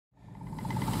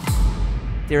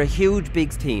They're a huge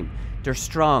bigs team. They're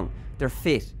strong. They're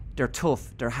fit. They're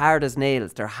tough. They're hard as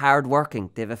nails. They're hard working.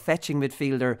 They have a fetching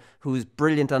midfielder who's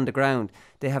brilliant on the ground.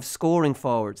 They have scoring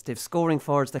forwards. They have scoring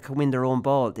forwards that can win their own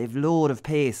ball. They've load of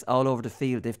pace all over the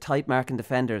field. They've tight marking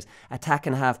defenders,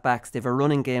 attacking half backs. They've a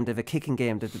running game. They've a kicking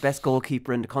game. They've the best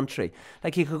goalkeeper in the country.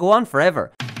 Like, you could go on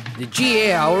forever. The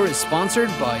GAA Hour is sponsored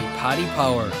by Paddy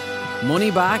Power.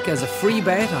 Money back as a free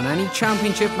bet on any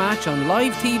championship match on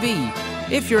live TV.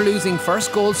 If your losing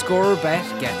first goal scorer bet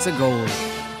gets a goal.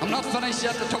 I'm not finished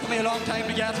yet. It took me a long time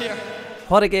to get here.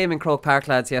 What a game in Croke Park,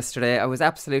 lads, yesterday. I was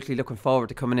absolutely looking forward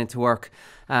to coming into work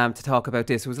to talk about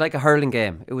this. It was like a hurling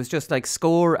game. It was just like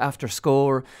score after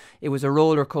score. It was a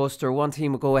roller coaster. One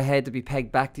team would go ahead to be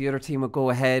pegged back. The other team would go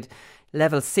ahead.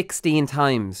 Level 16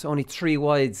 times. Only 3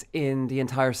 wides in the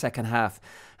entire second half.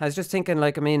 I was just thinking,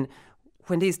 like, I mean,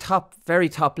 when these very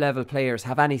top level players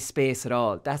have any space at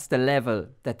all, that's the level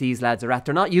that these lads are at.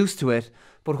 They're not used to it,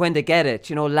 but when they get it,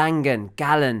 you know, Langan,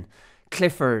 Gallen,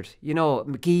 Clifford, you know,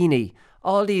 McGeaney,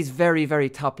 all these very, very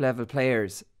top level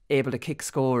players able to kick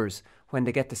scores when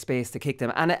they get the space to kick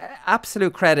them. And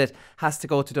absolute credit has to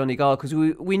go to Donegal, because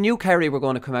we knew Kerry were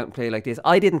going to come out and play like this.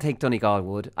 I didn't think Donegal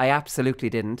would. I absolutely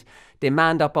didn't. They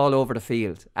manned up all over the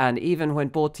field. And even when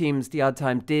both teams the odd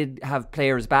time did have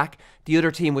players back, the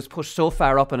other team was pushed so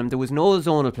far up on them, there was no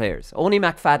zonal players. Only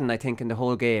McFadden, I think, in the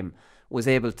whole game was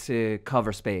able to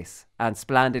cover space. And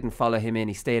Spillane didn't follow him in.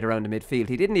 He stayed around the midfield.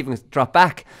 He didn't even drop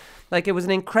back. Like, it was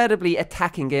an incredibly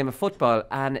attacking game of football.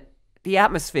 And the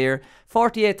atmosphere,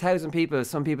 48,000 people,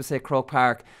 some people say Croke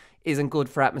Park isn't good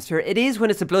for atmosphere. It is when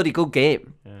it's a bloody good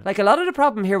game. Yeah. Like, a lot of the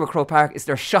problem here with Croke Park is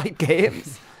they're shite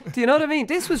games. Do you know what I mean?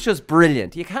 This was just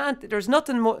brilliant. There's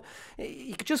nothing more,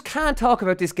 you just can't talk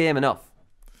about this game enough.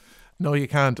 No, you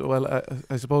can't. Well,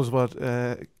 I suppose what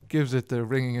gives it the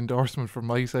ringing endorsement from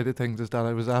my side of things is that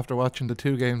I was after watching the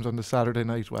 2 games on the Saturday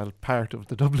night, well, part of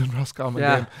the Dublin-Roscommon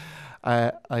game.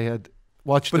 I had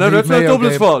watched. But no, that's not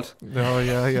Dublin's fault. No,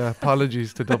 yeah.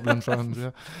 Apologies to Dublin fans. Yeah,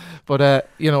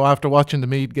 but you know, after watching the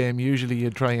Meath game, usually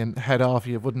you'd try and head off.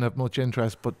 You wouldn't have much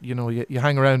interest, but you know, you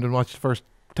hang around and watch the first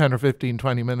 10 or 15,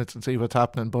 20 minutes and see what's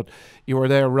happening. But you were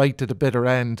there right to the bitter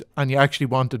end, and you actually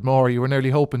wanted more. You were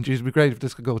nearly hoping, geez, it'd be great if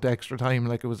this could go to extra time.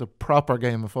 Like, it was a proper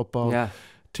game of football. Yeah.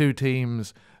 2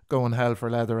 teams going hell for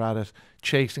leather at it,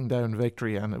 chasing down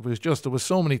victory, and there was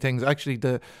so many things. Actually,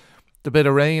 the bit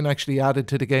of rain actually added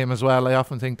to the game as well. I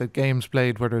often think that games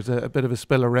played where there's a bit of a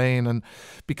spill of rain, and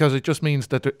because it just means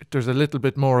that there's a little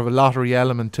bit more of a lottery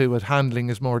element to it. Handling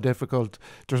is more difficult.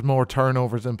 There's more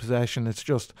turnovers in possession.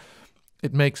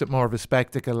 It makes it more of a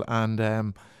spectacle,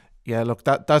 and yeah, look,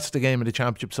 that's the game of the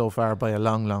championship so far by a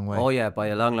long, long way. Oh yeah, by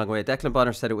a long, long way. Declan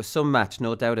Bonner said it was some match,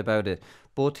 no doubt about it.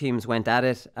 Both teams went at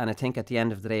it, and I think at the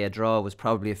end of the day, a draw was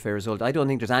probably a fair result. I don't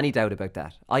think there's any doubt about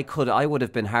that. I would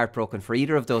have been heartbroken for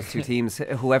either of those 2 teams,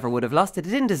 whoever would have lost it.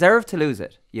 They didn't deserve to lose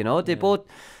it. You know, they both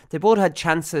had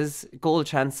chances, goal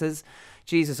chances.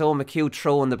 Jesus, McHugh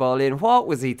throwing the ball in. What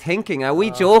was he thinking? We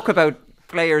joke about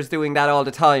players doing that all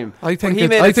the time. I think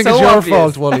it's your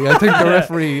fault, Wally. I think the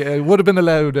referee would have been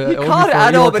allowed only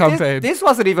for your campaign. This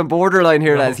wasn't even borderline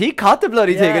here, lads. He caught the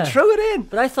bloody thing and threw it in.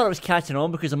 But I thought it was catching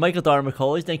on because of Michael Darragh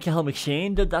McCauley's. Then Cahill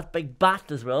McShane did that big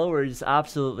bat as well, where he just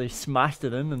absolutely smashed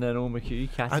it in, and then McHugh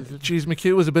catches it. Jeez,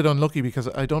 McHugh was a bit unlucky because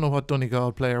I don't know what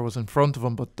Donegal player was in front of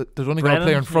him, but the Donegal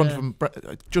player in front of him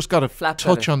just got a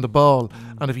touch on the ball,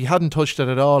 and if he hadn't touched it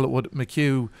at all,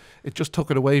 it just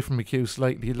took it away from McHugh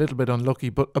slightly. A little bit unlucky,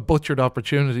 but a butchered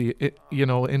opportunity,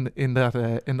 in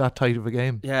that tight of a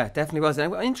game. Yeah, definitely was.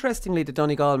 And interestingly, the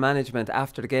Donegal management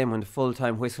after the game, when the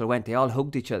full-time whistle went, they all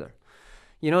hugged each other.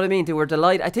 You know what I mean? They were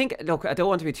delighted. I think, look, I don't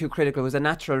want to be too critical. It was a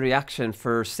natural reaction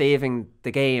for saving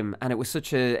the game, and it was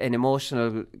such an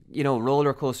emotional,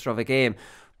 roller coaster of a game.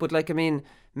 But like, I mean,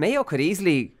 Mayo could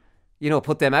easily,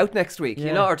 put them out next week,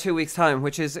 or 2 weeks' time,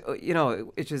 which is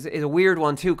a weird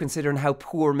one too, considering how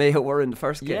poor Mayo were in the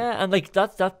first game. Yeah, and like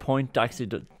that point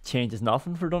actually changes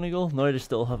nothing for Donegal. Now they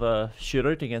still have a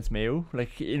shootout against Mayo.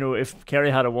 Like, if Kerry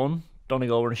had won,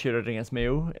 Donegal were in a shootout against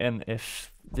Mayo, and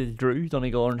if they drew,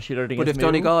 Donegal were in a shootout against Mayo. But if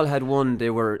Donegal had won, they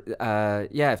were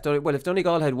if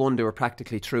Donegal had won, they were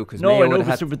practically through, because Mayo would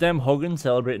have had with them hugging,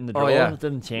 celebrating the draw. It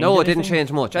didn't change. No, it didn't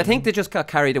change much. I think they just got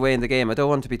carried away in the game. I don't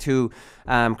want to be too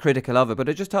critical of it, but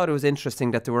I just thought it was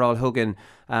interesting that they were all hugging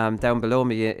down below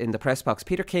me in the press box.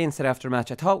 Peter Kane said after the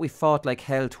match, "I thought we fought like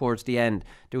hell towards the end.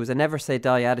 There was a never say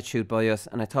die attitude by us,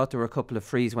 and I thought there were a couple of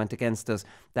frees went against us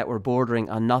that were bordering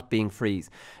on not being frees."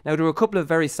 Now, there were a couple of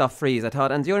very soft frees, I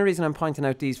thought, and the only reason I'm pointing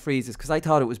out these freezes because I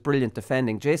thought it was brilliant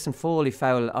defending. Jason Foley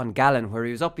foul on Gallen where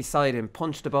he was up beside him,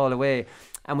 punched the ball away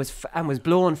and was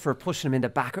blown for pushing him in the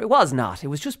back. It was not. It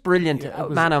was just brilliant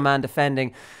man-on-man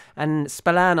defending. And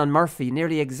Spillane on Murphy,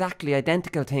 nearly exactly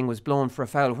identical thing, was blown for a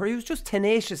foul where he was just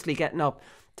tenaciously getting up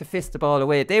to fist the ball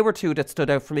away. They were two that stood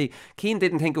out for me. Keane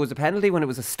didn't think it was a penalty when it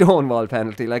was a stonewall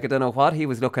penalty. Like, I don't know what he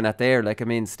was looking at there. Like, I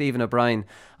mean, Stephen O'Brien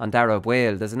on Dara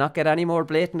Boyle. Does it not get any more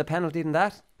blatant a penalty than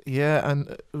that? Yeah, and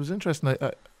it was interesting.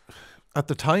 At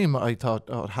the time, I thought,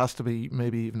 it has to be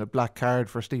maybe even a black card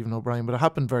for Stephen O'Brien, but it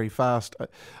happened very fast.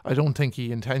 I don't think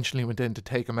he intentionally went in to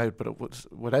take him out, but it was,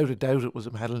 without a doubt, it was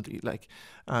a penalty. Like,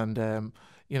 and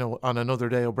you know, on another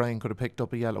day, O'Brien could have picked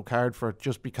up a yellow card for it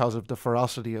just because of the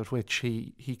ferocity at which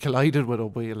he collided with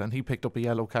O'Boyle, and he picked up a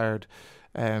yellow card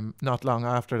not long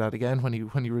after that again when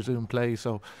he resumed play.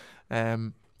 So.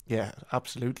 Yeah,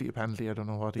 absolutely a penalty. I don't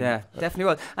know what he... Yeah, definitely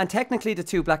was. And technically the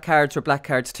two black cards were black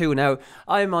cards too. Now,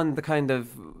 I'm on the kind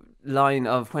of line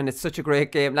of when it's such a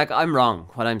great game. Like, I'm wrong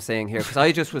what I'm saying here because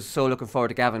I just was so looking forward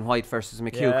to Gavin White versus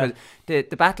McHugh because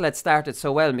the battle had started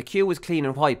so well. McHugh was clean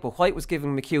and White, but White was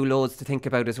giving McHugh loads to think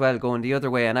about as well going the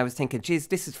other way. And I was thinking, geez,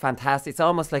 this is fantastic. It's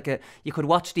almost like you could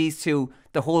watch these two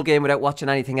the whole game without watching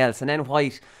anything else. And then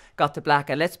White got the black.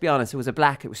 And let's be honest, it was a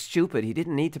black. It was stupid. He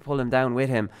didn't need to pull him down with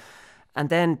him. And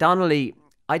then Donnelly,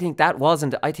 I think that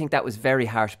was very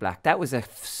harsh black. That was a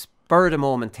spur of the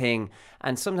moment thing.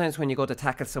 And sometimes when you go to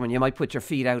tackle someone, you might put your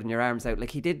feet out and your arms out.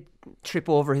 Like, he did trip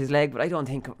over his leg, but I don't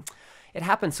think it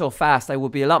happened so fast. I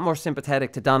would be a lot more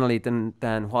sympathetic to Donnelly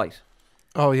than White.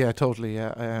 Oh yeah, totally.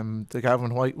 Yeah, the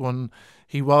Gavin White one,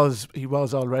 he was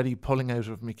already pulling out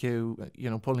of McHugh, you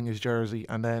know, pulling his jersey,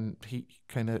 and then he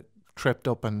kind of tripped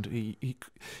up, and he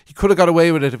could have got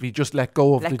away with it if he just let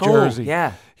go of the jersey.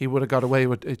 Yeah, he would have got away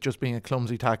with it just being a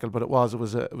clumsy tackle, but it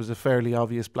was a fairly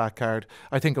obvious black card.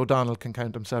 I think O'Donnell can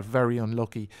count himself very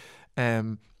unlucky.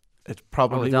 It's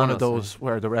probably one of those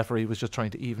where the referee was just trying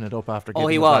to even it up after giving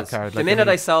the black card. The minute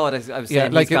I saw it, I was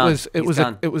saying, like,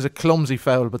 it was a clumsy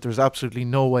foul, but there's absolutely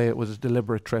no way it was a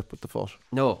deliberate trip with the foot.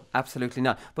 No, absolutely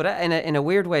not. But in a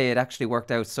weird way, it actually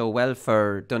worked out so well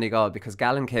for Donegal because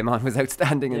Gallen came on, was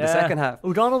outstanding in the second half.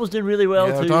 O'Donnell was doing really well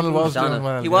too. O'Donnell was doing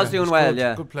well. He was doing well.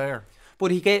 Yeah, good player.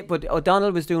 But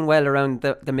O'Donnell was doing well around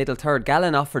the middle third.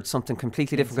 Gallen offered something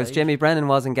completely different because Jimmy Brennan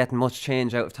wasn't getting much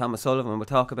change out of Thomas Sullivan. We'll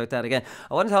talk about that again.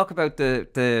 I want to talk about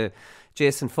the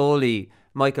Jason Foley,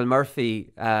 Michael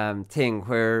Murphy thing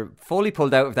where Foley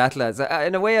pulled out of that, lads.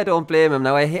 In a way, I don't blame him.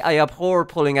 Now, I abhor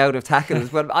pulling out of tackles,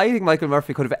 but I think Michael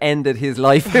Murphy could have ended his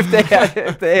life if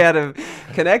they had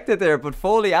connected there. But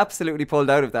Foley absolutely pulled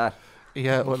out of that.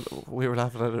 Yeah, well, we were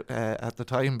laughing at it at the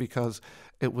time because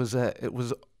it was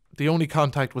the only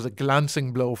contact was a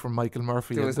glancing blow from Michael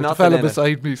Murphy. The fella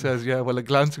beside me says, yeah, well, a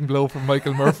glancing blow from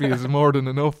Michael Murphy is more than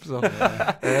enough. So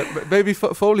maybe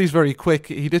Foley's very quick.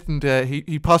 He didn't.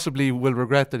 He possibly will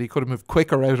regret that he could have moved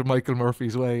quicker out of Michael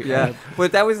Murphy's way. Yeah,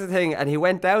 but that was the thing, and he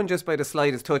went down just by the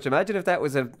slightest touch. Imagine if that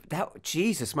was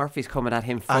Jesus, Murphy's coming at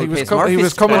him full pace. He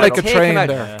was coming like a train there.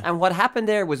 Yeah. And what happened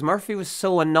there was Murphy was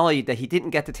so annoyed that he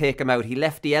didn't get to take him out. He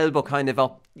left the elbow kind of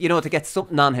up, you know, to get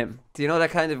something on him. Do you know,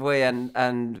 that kind of way?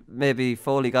 And maybe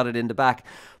Foley got it in the back,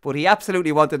 but he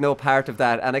absolutely wanted no part of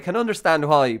that, and I can understand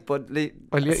why. But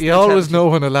you always know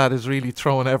when a lad is really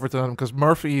throwing everything on him, because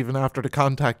Murphy, even after the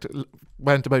contact,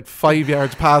 went about 5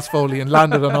 yards past Foley and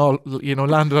landed on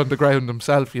the ground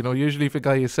himself. You know, usually if a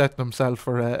guy is setting himself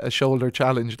for a shoulder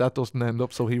challenge, that doesn't end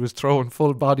up. So he was throwing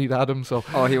full bodied at him. So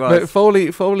he was.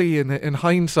 Foley in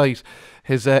hindsight,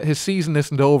 his season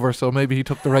isn't over, so maybe he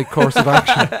took the right course of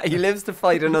action. He lives to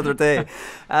fight another day.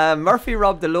 Murphy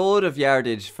robbed a load of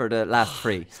yardage for the last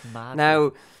free.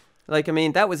 Now, like, I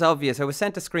mean, that was obvious. I was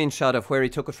sent a screenshot of where he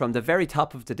took it from, the very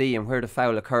top of the D and where the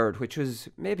foul occurred, which was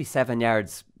maybe 7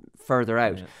 yards further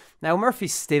out. Yeah. Now,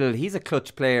 Murphy's he's a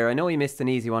clutch player. I know he missed an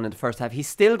easy one in the first half. He's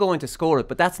still going to score it,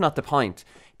 but that's not the point.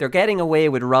 They're getting away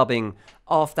with robbing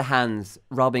off the hands,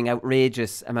 robbing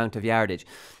outrageous amount of yardage.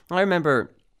 I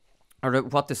remember... or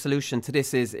what the solution to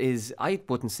this is I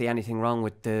wouldn't see anything wrong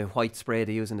with the white spray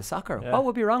they use in the soccer. Yeah. What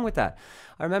would be wrong with that?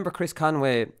 I remember Chris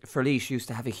Conway for Laois used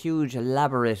to have a huge,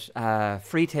 elaborate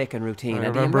free-taking routine. I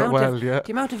remember it well,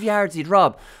 The amount of yards he'd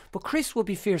rob. But Chris would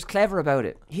be fierce clever about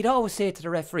it. He'd always say to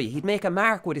the referee, he'd make a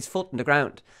mark with his foot in the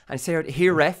ground and say,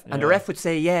 here, ref. And the ref would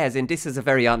say, yeah, as in, this is a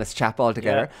very honest chap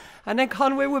altogether. Yeah. And then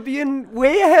Conway would be in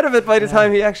way ahead of it by the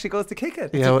time he actually goes to kick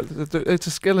it. Yeah, it's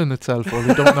a skill in itself. Well,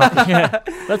 we don't know.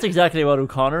 That's exactly exactly what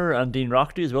O'Connor and Dean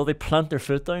Rock do as well. They plant their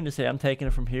foot down to say, I'm taking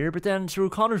it from here. But then Sir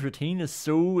O'Connor's routine is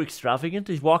so extravagant.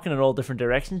 He's walking in all different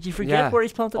directions. You forget where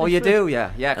he's planted his you foot. do,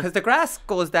 yeah. Because the grass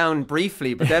goes down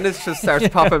briefly, but then it just starts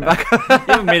popping back. You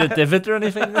haven't made a divot or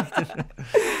anything.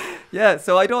 Yeah,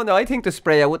 so I don't know. I think the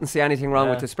spray, I wouldn't see anything wrong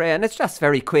with the spray, and it's just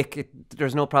very quick.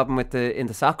 There's no problem with in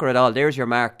the soccer at all. There's your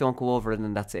mark. Don't go over it,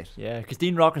 and that's it. Yeah, because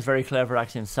Dean Rock is very clever.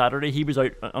 Actually, on Saturday he was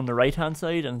out on the right hand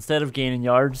side, and instead of gaining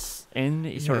yards in,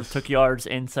 he sort of took yards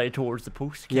inside towards the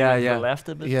post. To the left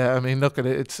a bit. Yeah, I mean, look at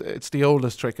it. It's the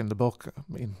oldest trick in the book. I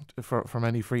mean, for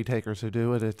many free takers who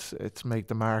do it, it's make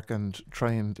the mark and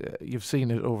try and. You've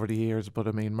seen it over the years, but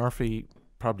I mean, Murphy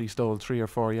probably stole 3 or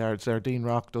 4 yards there. Dean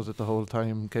Rock does it the whole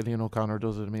time. Killian O'Connor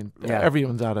does it. I mean,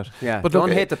 everyone's at it. Yeah, but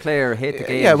don't hate the player, hate the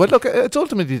game. Yeah, but look, it's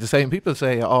ultimately the same. People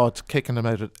say, "Oh, it's kicking them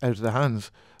out of the hands,"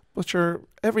 but sure,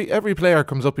 every player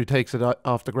comes up who takes it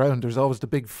off the ground. There's always the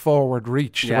big forward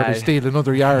reach where they steal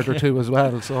another yard or two as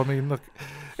well. So I mean, look,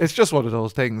 it's just one of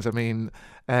those things. I mean,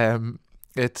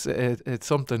 it's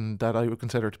something that I would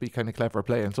consider to be kind of clever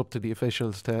play, and it's up to the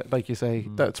officials to, like you say,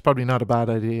 that's probably not a bad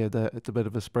idea. It's a bit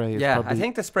of a spray. I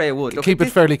think the spray would keep it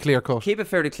fairly clear cut. Keep it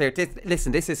fairly clear.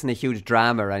 Listen, this isn't a huge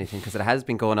drama or anything, because it has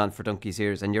been going on for donkey's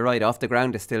years, and you're right, off the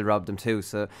ground they still robbed them too.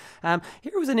 So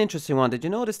here was an interesting one. Did you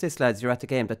notice this, lads? You're at the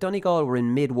game that Donegal were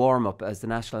in mid warm up as the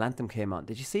national anthem came on.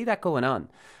 Did you see that going on?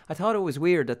 I thought it was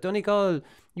weird that Donegal,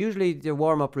 usually their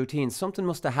warm-up routines, something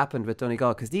must have happened with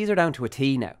Donegal, because these are down to a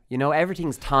T now. You know,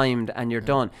 everything's timed and you're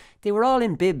done. They were all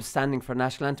in bibs standing for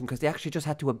national anthem because they actually just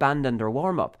had to abandon their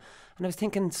warm-up. And I was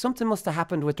thinking something must have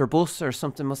happened with their bus, or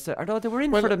something must have, although they were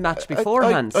in for the match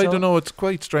beforehand. I don't know, it's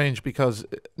quite strange, because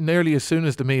nearly as soon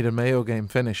as the Meath and Mayo game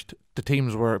finished, the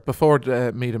teams were, before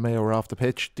Meath and Mayo were off the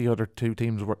pitch, the other two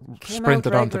teams were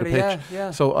sprinted onto the pitch.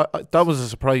 Yeah. So that was a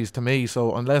surprise to me.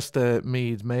 So unless the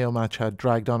Meath Mayo match had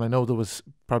dragged on, I know there was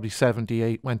probably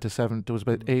 78 went to 7. There was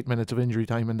about 8 minutes of injury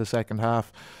time in the second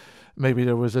half. Maybe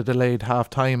there was a delayed half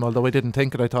time, although I didn't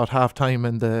think it. I thought half time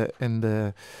in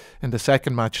the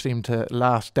second match seemed to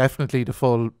last definitely the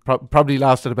full. Probably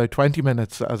lasted about 20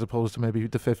 minutes as opposed to maybe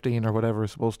the 15 or whatever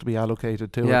is supposed to be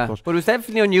allocated to it. But it was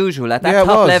definitely unusual at that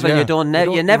top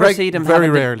level. You never see them very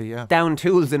having rarely down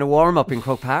tools in a warm up in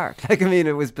Croke Park. Like, I mean,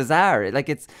 it was bizarre. Like,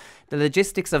 it's the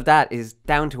logistics of that is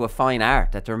down to a fine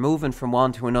art, that they're moving from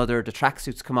one to another. The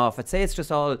tracksuits come off. I'd say it's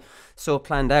just all so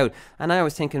planned out. And I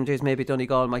was thinking, geez, maybe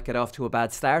Donegal might get off to a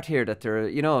bad start here, that they're,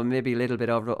 you know, maybe a little bit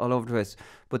all over the place.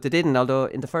 But they didn't, although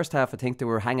in the first half I think they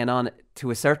were hanging on to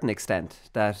a certain extent,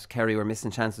 that Kerry were missing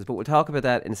chances. But we'll talk about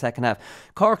that in the second half.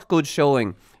 Cork, good showing.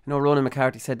 You know, Ronan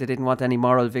McCarthy said they didn't want any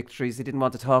moral victories. They didn't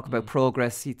want to talk about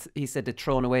progress. He said they'd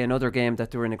thrown away another game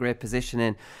that they were in a great position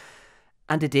in.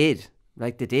 And they did.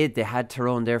 Like, they did. They had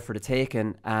Tyrone there for the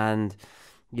taking. And,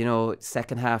 you know,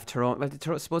 second half, Tyrone... Well,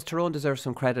 I suppose Tyrone deserves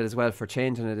some credit as well for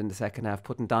changing it in the second half,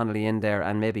 putting Donnelly in there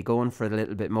and maybe going for it a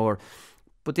little bit more.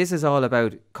 But this is all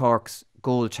about Cork's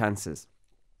goal chances.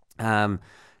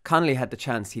 Connolly had the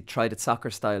chance. He tried it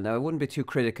soccer style. Now, I wouldn't be too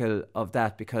critical of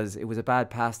that, because it was a bad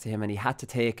pass to him and he had to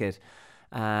take it.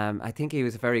 I think he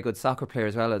was a very good soccer player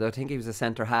as well, although I think he was a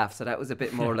centre half, so that was a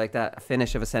bit more like that, a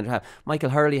finish of a centre half. Michael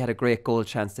Hurley had a great goal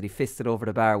chance that he fisted over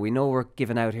the bar. We know we're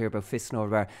giving out here about fisting over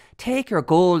the bar. Take your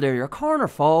goal there, your corner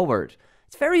forward.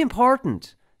 It's very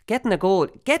important. Getting a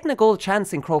goal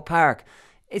chance in Croke Park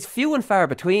is few and far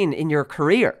between in your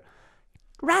career.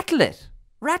 Rattle it,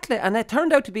 and it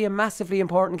turned out to be a massively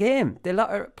important game. They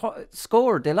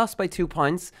scored, they lost by 2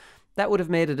 points. That would have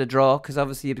made it a draw, because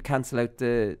obviously you'd cancel out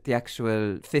the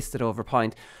actual fisted over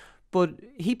point. But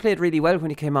he played really well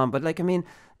when he came on. But, like, I mean,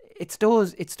 it's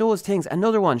those things.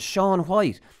 Another one, Sean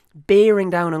White, bearing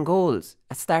down on goals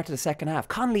at the start of the second half.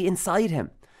 Connolly inside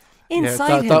him.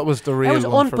 That was the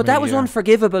real one for me. But that was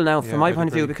unforgivable now from my point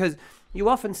of view, because you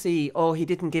often see, he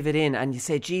didn't give it in, and you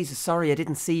say, Jesus, sorry, I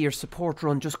didn't see your support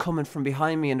run just coming from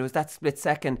behind me, and there was that split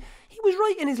second. He was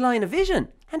right in his line of vision.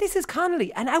 And this is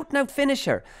Connolly, an out-and-out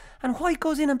finisher. And White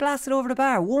goes in and blasts it over the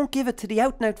bar, won't give it to the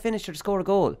out-and-out finisher to score a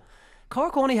goal.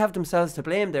 Cork only have themselves to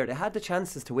blame there. They had the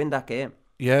chances to win that game.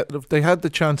 Yeah, they had the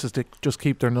chances to just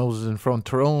keep their noses in front.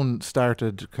 Tyrone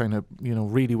started kind of,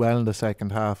 really well in the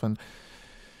second half, and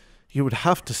you would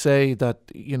have to say that,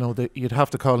 you'd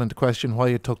have to call into question why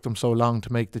it took them so long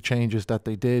to make the changes that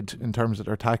they did in terms of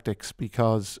their tactics,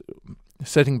 because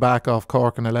sitting back off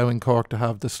Cork and allowing Cork to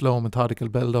have the slow, methodical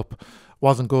build-up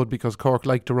wasn't good, because Cork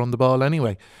liked to run the ball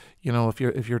anyway. If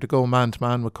you're to go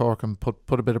man-to-man with Cork and put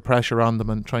a bit of pressure on them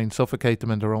and try and suffocate them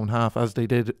in their own half, as they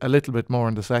did a little bit more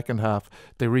in the second half,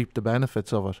 they reaped the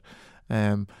benefits of it.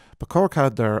 But Cork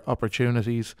had their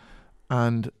opportunities,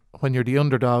 and when you're the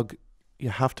underdog, you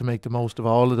have to make the most of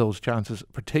all of those chances,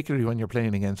 particularly when you're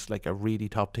playing against like a really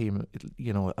top team.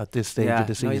 At this stage of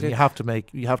the season, you have to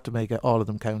make all of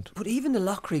them count. But even the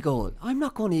Lockery goal, I'm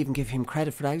not going to even give him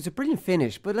credit for that. It was a brilliant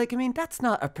finish, but that's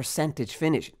not a percentage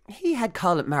finish. He had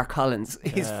Mark Collins,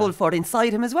 his full forward,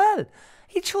 inside him as well.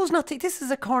 He chose not to. This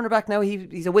is a cornerback now.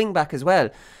 He's a wing back as well.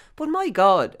 But my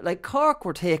God, like Cork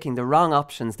were taking the wrong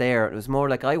options there. It was more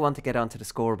like, I want to get onto the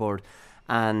scoreboard,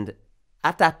 and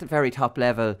at that very top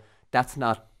level, that's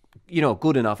not,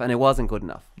 good enough, and it wasn't good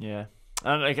enough. Yeah.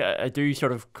 And I do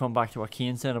sort of come back to what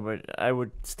Cian said about, I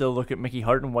would still look at Mickey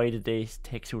Hart and why did they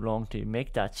take so long to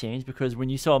make that change? Because when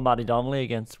you saw Matty Donnelly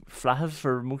against Flahiv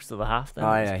for most of the half,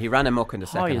 then he ran amok in the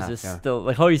second half.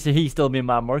 How is he still being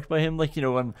man-marked by him?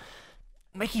 And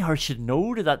Mickey Hart should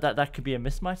know that could be a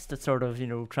mismatch that sort of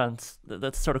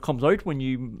that sort of comes out when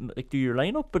you do your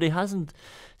lineup, but he hasn't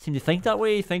seemed to think that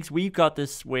way. He thinks we've got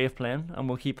this way of playing and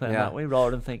we'll keep playing that way,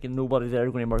 rather than thinking nobody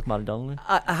there going to mark Matty Donnelly.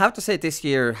 I have to say this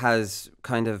year has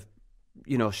kind of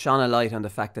shone a light on the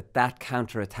fact that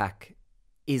counter attack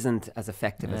isn't as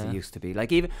effective as it used to be.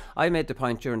 Like, even I made the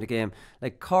point during the game,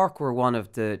 like Cork were one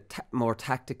of the more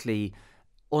tactically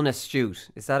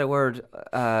unastute, is that a word,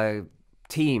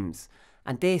 teams.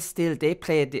 And they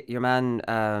played, your man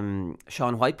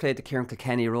Sean White played the Kieran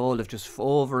Kilkenny role of just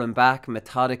over and back,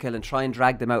 methodical, and try and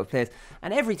drag them out of place.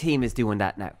 And every team is doing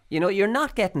that now. You're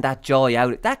not getting that joy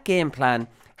out. That game plan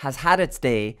has had its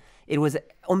day. It was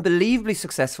unbelievably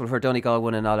successful for Donegal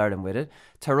winning All-Ireland with it.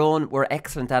 Tyrone were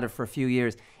excellent at it for a few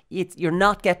years. You're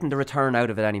not getting the return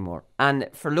out of it anymore. And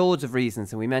for loads of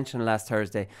reasons, and we mentioned last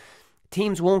Thursday,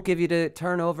 teams won't give you the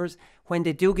turnovers. When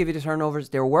they do give you the turnovers,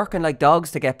 they're working like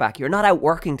dogs to get back. You're not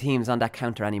outworking teams on that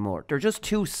counter anymore. They're just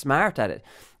too smart at it.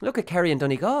 Look at Kerry and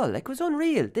Donegal. It was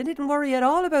unreal. They didn't worry at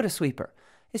all about a sweeper.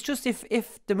 It's just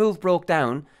if the move broke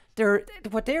down,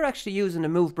 what they're actually using the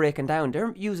move breaking down,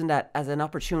 they're using that as an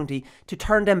opportunity to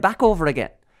turn them back over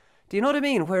again. Do you know what I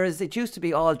mean? Whereas it used to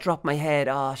be all drop my head,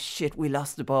 shit, we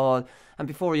lost the ball. And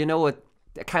before you know it,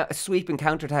 a sweeping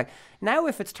counter-attack. Now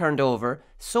if it's turned over,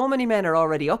 so many men are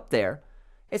already up there.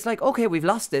 It's like, okay, we've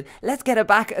lost it. Let's get it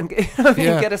back and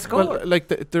get a score. Well,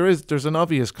 there's an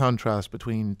obvious contrast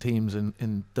between teams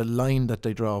in the line that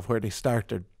they draw of where they start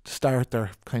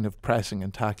their kind of pressing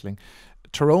and tackling.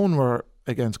 Tyrone were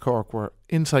against Cork were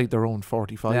inside their own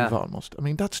 45 almost. I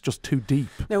mean, that's just too deep.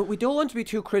 Now, we don't want to be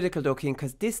too critical though, Cian,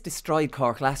 because this destroyed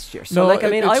Cork last year. So,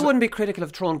 I wouldn't be critical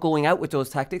of Tyrone going out with those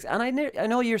tactics. And I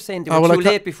know you're saying they were too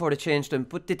late before they changed them,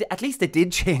 but at least they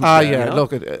did change them.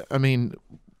 Look, I mean,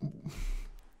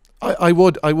 I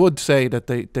would say that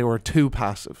they were too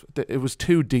passive. It was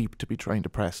too deep to be trying to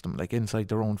press them, like inside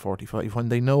their own 45. When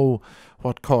they know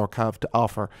what Cork have to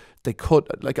offer, they could.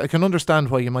 Like, I can understand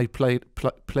why you might play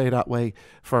that way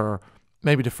for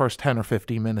maybe the first 10 or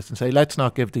 15 minutes and say, let's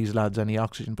not give these lads any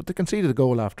oxygen. But they conceded a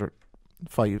goal after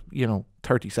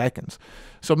 30 seconds.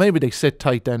 So maybe they sit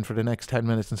tight then for the next 10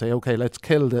 minutes and say, okay, let's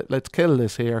kill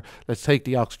this here. Let's take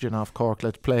the oxygen off Cork.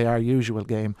 Let's play our usual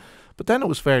game. But then it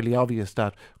was fairly obvious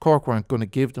that Cork weren't going to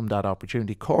give them that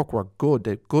opportunity. Cork were good.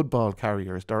 They had good ball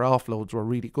carriers. Their offloads were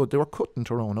really good. They were cutting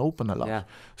Tyrone open a lot. Yeah.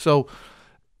 So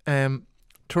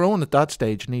Tyrone at that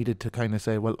stage needed to kind of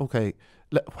say, well, okay,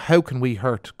 how can we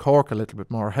hurt Cork a little bit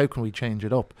more? How can we change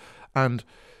it up? And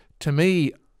to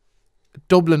me,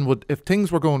 Dublin would, if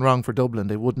things were going wrong for Dublin,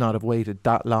 they would not have waited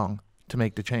that long to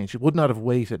make the change. They would not have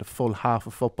waited a full half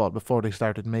of football before they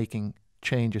started making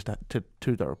changes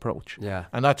to their approach. Yeah,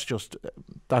 and that's just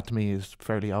that to me is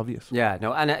fairly obvious. Yeah,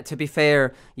 no, and to be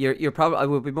fair, you're probably, I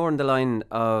would be more in the line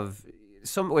of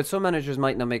some managers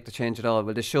might not make the change at all.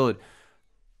 Well, they should,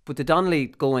 but the Donnelly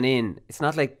going in, it's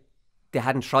not like they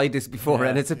hadn't tried this before,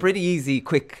 and it's a pretty easy,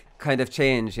 quick kind of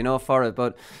change, for it.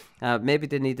 But maybe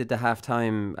they needed the half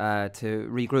time to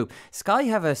regroup. Sky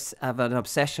have an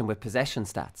obsession with possession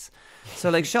stats.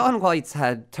 So like Sean White's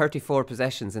had 34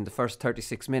 possessions in the first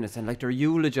 36 minutes, and like they're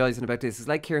eulogising about this. It's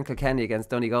like Kieran Kilkenny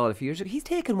against Donegal a few years ago. He's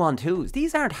taken 1-2s.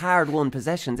 These aren't hard won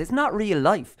possessions. It's not real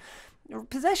life.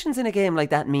 Possessions in a game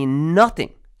like that mean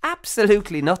nothing.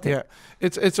 Absolutely nothing. Yeah,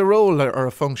 it's a role or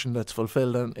a function that's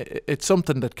fulfilled, and it's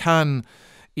something that can,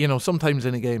 sometimes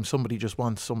in a game somebody just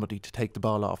wants somebody to take the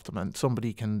ball off them, and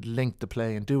somebody can link the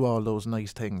play and do all those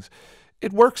nice things.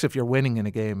 It works if you're winning in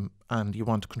a game and you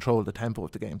want to control the tempo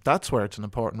of the game. That's where it's an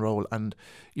important role, and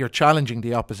you're challenging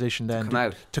the opposition then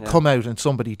to come out and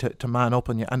somebody to man up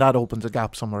on you, and that opens a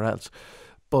gap somewhere else.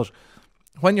 But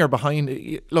when you're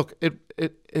behind, look,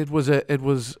 it was a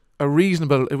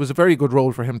very good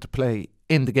role for him to play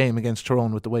in the game against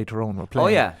Tyrone with the way Tyrone were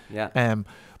playing. Oh yeah.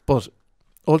 But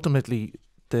ultimately,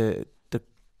 the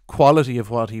quality of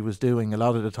what he was doing a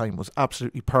lot of the time was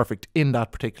absolutely perfect in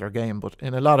that particular game. But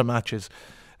in a lot of matches,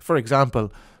 for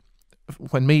example,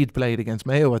 when Meath played against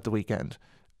Mayo at the weekend,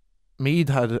 Meath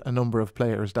had a number of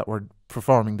players that were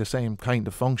performing the same kind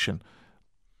of function,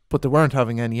 but they weren't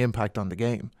having any impact on the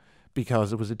game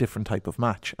because it was a different type of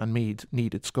match and Meath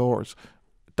needed scores.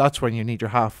 That's when you need your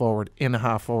half forward in a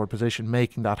half forward position,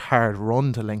 making that hard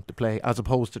run to link the play, as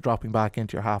opposed to dropping back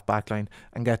into your half back line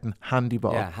and getting handy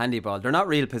ball. Yeah, handy ball. They're not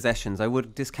real possessions. I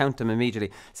would discount them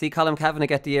immediately. See Colm Kavanagh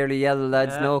get the early yellow,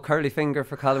 lads. No curly finger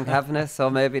for Colm Kavanagh, so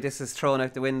maybe this is thrown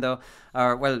out the window.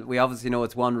 Or, well, we obviously know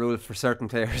it's one rule for certain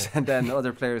players and then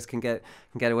other players can get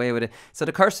away with it. So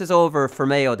the curse is over for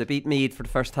Mayo. They beat Meath for the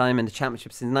first time in the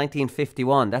championship since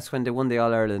 1951. That's when they won the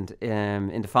All-Ireland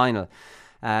in the final.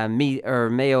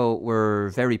 Mayo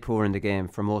were very poor in the game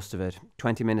for most of it.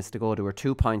 20 minutes to go, they were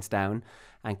 2 points down,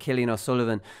 and Cillian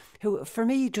O'Sullivan, who for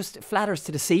me just flatters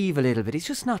to deceive a little bit. He's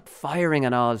just not firing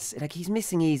on all. Like, he's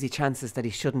missing easy chances that he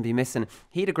shouldn't be missing.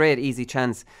 He had a great easy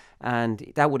chance,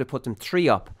 and that would have put them 3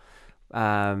 up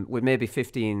with maybe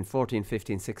 14,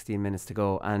 15, 16 minutes to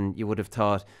go, and you would have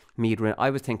thought Meath were. I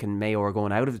was thinking Mayo are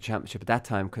going out of the championship at that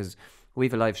time, because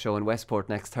we've a live show in Westport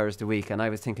next Thursday week, and I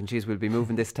was thinking, geez, we'll be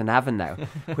moving this to Navan now,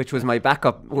 which was my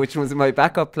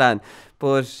backup plan.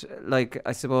 But like,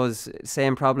 I suppose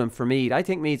same problem for Meath. I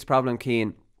think Meath's problem,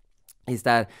 Cian, is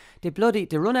that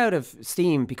they run out of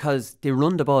steam because they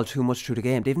run the ball too much through the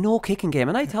game. They've no kicking game,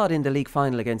 and I thought in the league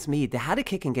final against Meath they had a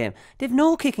kicking game. They've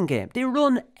no kicking game. They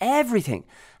run everything,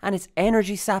 and it's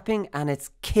energy sapping and it's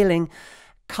killing.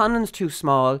 Conan's too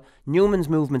small. Newman's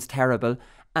movement's terrible.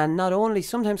 And not only,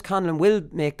 sometimes Conan will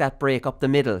make that break up the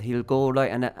middle. He'll go right,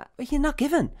 and he's not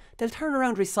given. They'll turn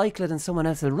around, recycle it, and someone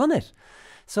else will run it.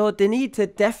 So they need to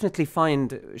definitely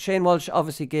find. Shane Walsh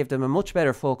obviously gave them a much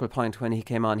better focal point when he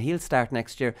came on. He'll start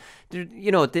next year.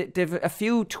 They've a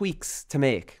few tweaks to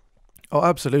make. Oh,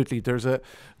 absolutely. There's a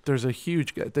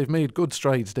huge. They've made good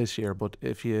strides this year, but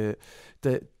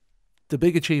the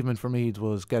big achievement for Meath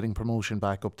was getting promotion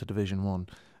back up to Division 1.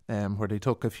 Where they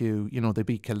took a few, they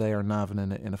beat Kildare and Navan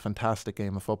in a fantastic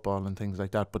game of football and things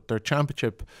like that. But their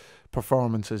championship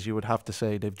performances, you would have to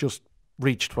say, they've just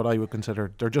reached what I would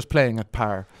consider, they're just playing at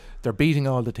par. They're beating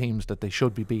all the teams that they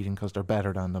should be beating because they're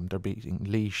better than them. They're beating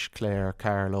Laois, Clare,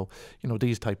 Carlow,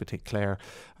 these type of things. Clare.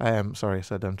 Sorry, I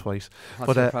said them twice.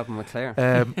 What's the problem with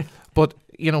Clare? But,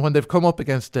 when they've come up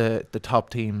against the top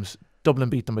teams, Dublin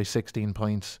beat them by 16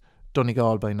 points,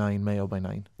 Donegal by 9, Mayo by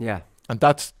 9. Yeah. And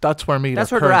that's where Meath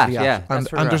that's are where currently they're at. Yeah,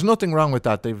 and there's nothing wrong with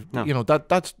that. They've no.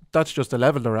 That's just the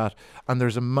level they're at. And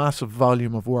there's a massive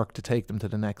volume of work to take them to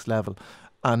the next level.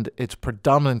 And it's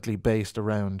predominantly based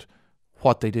around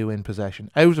what they do in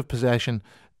possession. Out of possession,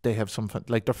 they have some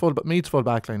like their full, but Meath's full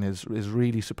backline is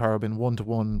really superb in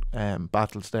 1-to-1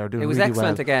 battles. They're doing. It was really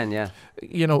excellent well. Again, yeah.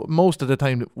 Most of the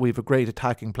time we have a great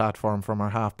attacking platform from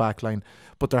our half backline,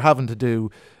 but they're having to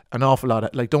do an awful lot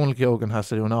of, like Donald Keoghan has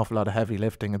to do an awful lot of heavy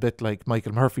lifting, a bit like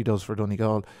Michael Murphy does for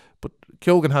Donegal. But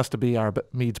Keoghan has to be our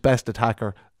Meath's best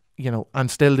attacker, and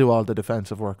still do all the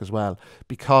defensive work as well,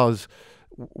 because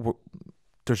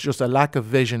there's just a lack of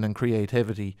vision and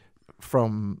creativity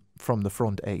from the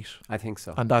front 8. I think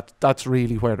so. And that's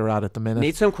really where they're at the minute.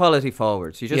 Need some quality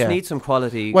forwards. You just need some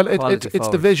quality. Well, it's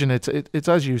the vision. It's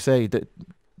as you say, that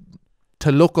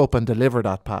to look up and deliver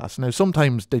that pass. Now,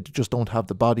 sometimes they just don't have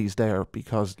the bodies there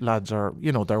because lads are,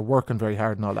 they're working very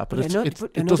hard and all that. But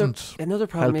it doesn't. Another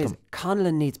problem is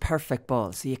Conlon needs perfect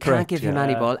balls, so you can't give him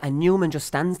any ball, and Newman just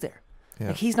stands there. Yeah.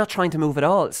 Like, he's not trying to move at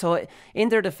all. So in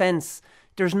their defence,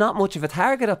 there's not much of a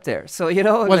target up there. So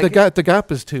Well, like, the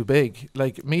gap is too big.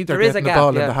 Like, Meath are getting the ball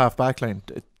in the half back line.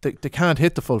 They can't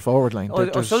hit the full forward line.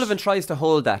 O'Sullivan tries to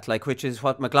hold that, which is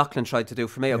what McLaughlin tried to do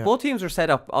for Mayo. Yeah. Both teams are set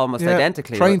up almost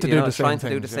identically, trying to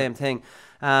do the same thing.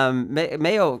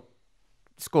 Mayo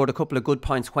scored a couple of good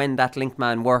points when that link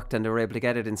man worked and they were able to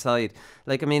get it inside.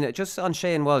 Just on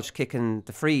Shane Walsh kicking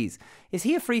the frees, is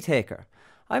he a free taker?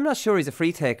 I'm not sure he's a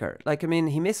free taker.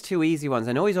 He missed 2 easy ones.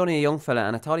 I know he's only a young fella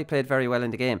and I thought he played very well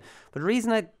in the game. But the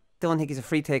reason I don't think he's a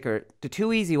free taker, the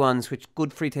 2 easy ones, which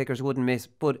good free takers wouldn't miss,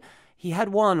 but he had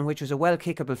one which was a well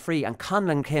kickable free and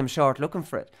Conlon came short looking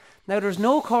for it. Now, there's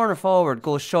no corner forward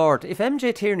goes short. If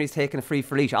MJ Tierney's taking a free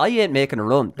for Laois, I ain't making a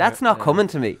run. That's not coming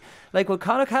to me. Like, would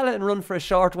Conor Callaghan run for a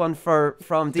short one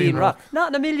from Dean Rock? Not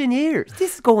in a million years.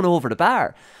 This is going over the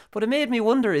bar. But it made me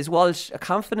wonder, is Walsh a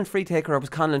confident free taker or was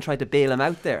Conlon trying to bail him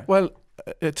out there? Well,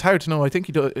 it's hard to know. I think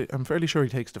he does. I'm fairly sure he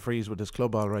takes the frees with his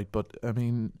club all right. But,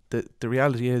 the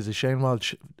reality is Shane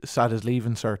Walsh sat his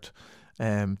leaving cert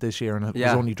this year and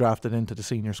was only drafted into the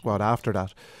senior squad after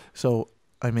that. So,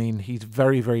 he's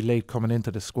very, very late coming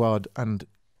into the squad, and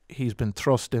he's been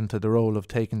thrust into the role of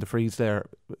taking the frees there,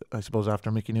 I suppose,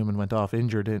 after Mickey Newman went off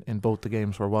injured in both the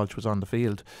games where Walsh was on the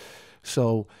field.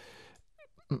 So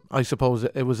I suppose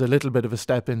it was a little bit of a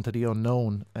step into the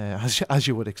unknown, as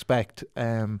you would expect.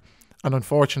 And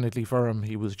unfortunately for him,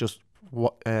 he was just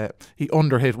he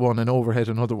underhit one and overhit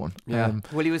another one. Yeah.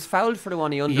 Well, he was fouled for the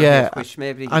one he underhit, which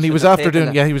maybe he was after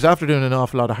doing an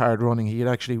awful lot of hard running. He had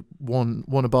actually won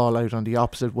a ball out on the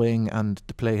opposite wing, and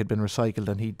the play had been recycled,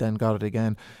 and he then got it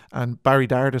again. And Barry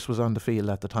Dardis was on the field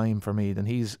at the time for me, and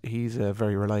he's a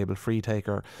very reliable free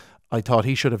taker. I thought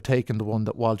he should have taken the one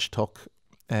that Walsh took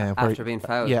after being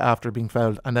fouled. Yeah, after being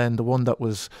fouled, and then the one that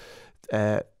was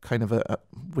kind of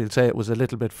we'll say it was a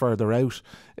little bit further out,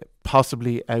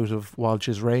 possibly out of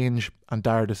Walsh's range, and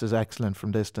Dardis is excellent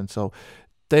from distance. So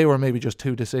they were maybe just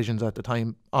two decisions at the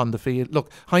time on the field.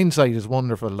 Look, hindsight is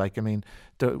wonderful. Like, I mean,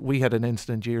 we had an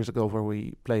incident years ago where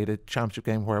we played a championship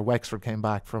game where Wexford came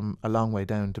back from a long way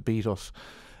down to beat us,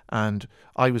 and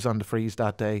I was on the frees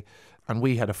that day, and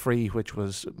we had a free which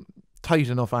was tight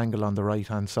enough angle on the right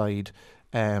hand side,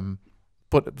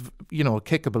 but you know, a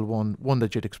kickable one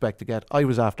that you'd expect to get. I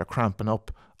was after cramping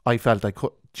up. I felt I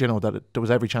could, you know, that there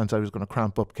was every chance I was going to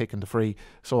cramp up kicking the free.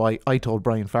 So I told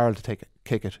Brian Farrell to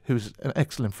kick it, who's an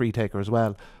excellent free taker as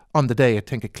well. On the day, I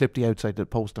think it clipped the outside of the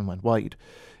post and went wide.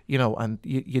 You know, and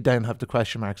you then have the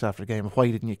question marks after the game of why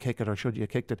didn't you kick it, or should you have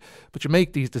kicked it? But you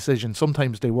make these decisions.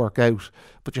 Sometimes they work out,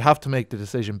 but you have to make the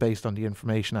decision based on the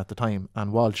information at the time.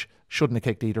 And Walsh shouldn't have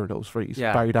kicked either of those frees.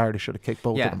 Yeah. Barry Dardis should have kicked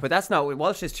both of them. But that's not.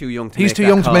 Walsh is too young to He's too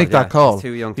young to make that call. He's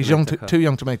too young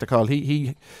to make the call.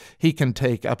 He can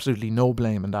take absolutely no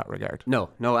blame in that regard.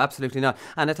 No, absolutely not.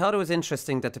 And I thought it was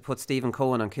interesting that to put Stephen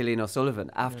Cohen on Cillian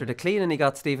O'Sullivan after the cleaning he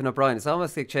got Stephen O'Brien. It's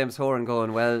almost like James Horan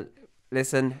going, well,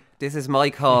 listen, this is my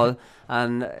call,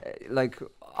 and like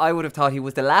I would have thought he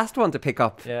was the last one to pick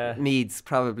up Meads,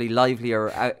 probably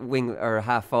livelier wing or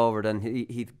half forward, and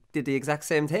he did the exact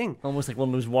same thing. Almost like one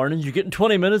of those warnings: you're getting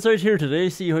 20 minutes out here today,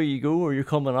 see how you go, or you're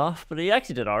coming off. But he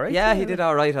actually did all right. Yeah, he did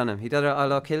all right on him. He did,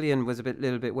 although Cillian was a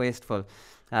little bit wasteful.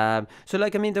 So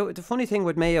like, I mean, the funny thing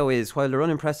with Mayo is, while they're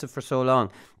unimpressive for so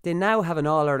long, they now have an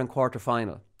All-Ireland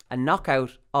quarter-final, a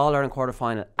knockout All-Ireland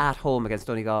quarter-final at home against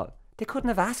Donegal. They couldn't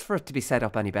have asked for it to be set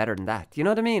up any better than that. Do you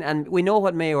know what I mean? And we know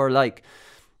what Mayo are like.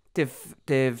 They've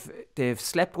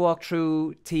sleptwalked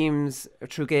through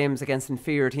games against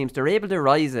inferior teams. They're able to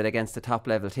rise it against the top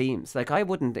level teams. Like, I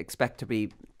wouldn't expect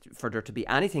for there to be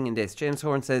anything in this. James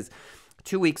Horan says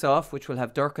 2 weeks off, which will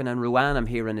have Durcan and Ruan, I'm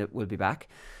hearing it will be back.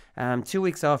 2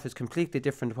 weeks off is completely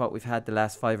different to what we've had the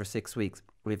last 5 or 6 weeks.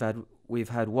 We've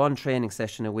had one training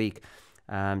session a week.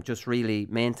 Just really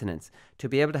maintenance. To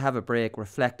be able to have a break,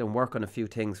 reflect and work on a few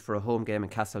things for a home game in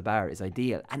Castlebar is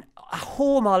ideal. And a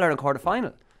home All-Ireland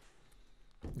quarter-final.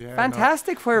 Yeah,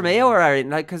 fantastic for Mayo are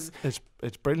in, like, because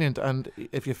it's brilliant. And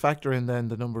if you factor in then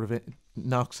the number of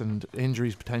knocks and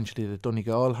injuries potentially that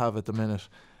Donegal have at the minute,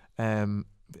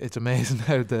 it's amazing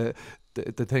how the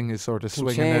thing is sort of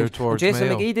swinging out towards Jason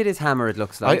Mayo. McGee did his hammer, it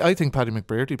looks like. I think Paddy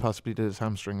McBrearty possibly did his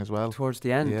hamstring as well towards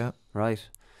the end. Yeah, right.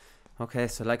 Okay,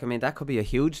 so like, I mean, that could be a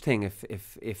huge thing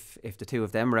if the two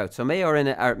of them are out. So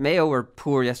Mayo were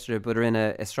poor yesterday, but are in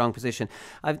a strong position.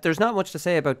 There's not much to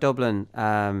say about Dublin.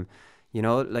 You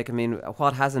know, like, I mean,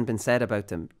 what hasn't been said about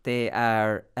them? They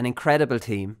are an incredible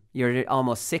team. You're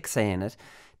almost sick saying it.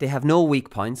 They have no weak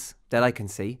points that I can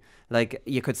see. Like,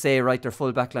 you could say, right, their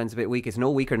full back line's a bit weak. It's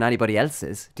no weaker than anybody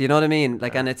else's. Do you know what I mean?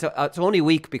 Like, and it's only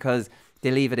weak because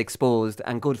they leave it exposed,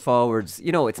 and good forwards.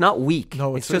 You know, it's not weak.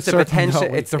 No, it's just a potential.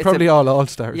 They're probably all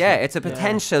stars. Yeah, it's a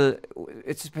potential.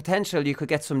 It's a potential. You could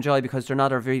get some joy because they're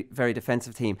not a very, very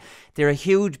defensive team. They're a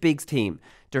huge bigs team.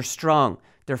 They're strong.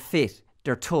 They're fit.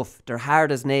 They're tough. They're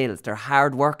hard as nails. They're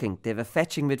hard working. They have a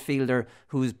fetching midfielder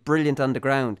who's brilliant on the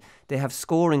ground. They have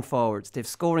scoring forwards. They have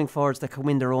scoring forwards that can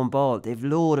win their own ball. They've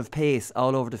load of pace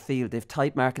all over the field. They've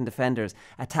tight marking defenders,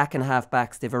 attacking half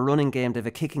backs. They've a running game. They've a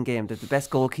kicking game. They've the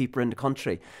best goalkeeper in the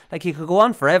country. Like, you could go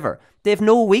on forever. They've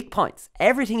no weak points.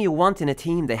 Everything you want in a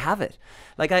team, they have it.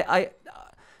 Like,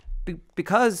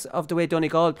 because of the way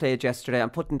Donegal played yesterday, I'm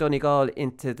putting Donegal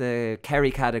into the Kerry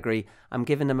category. I'm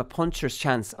giving them a puncher's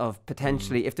chance of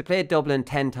potentially, if they played Dublin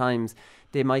 10 times,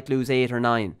 they might lose 8 or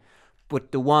 9.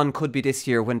 But the one could be this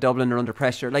year when Dublin are under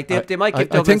pressure. Like, they might give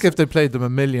Dublin. I think if they played them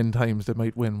 1,000,000 times, they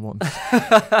might win once.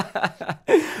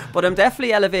 But I'm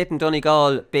definitely elevating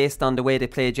Donegal based on the way they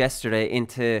played yesterday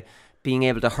into being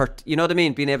able to hurt, you know what I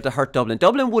mean? Being able to hurt Dublin.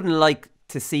 Dublin wouldn't like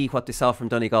to see what they saw from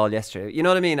Donegal yesterday. You know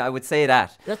what I mean? I would say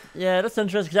that. That's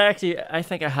interesting, because I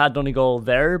think I had Donegal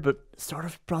there, but sort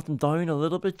of brought them down a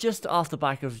little bit just off the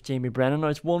back of Jamie Brennan. Now,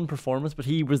 it's one performance, but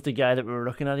he was the guy that we were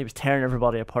looking at. He was tearing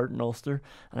everybody apart in Ulster,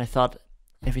 and I thought,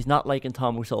 if he's not liking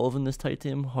Tom O'Sullivan this tight to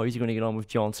him, how is he going to get on with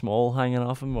John Small hanging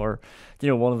off him, or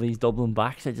one of these Dublin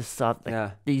backs? I just thought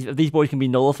if these boys can be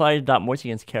nullified that much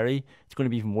against Kerry, it's going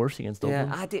to be even worse against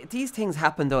Dublin. These things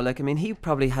happen though. He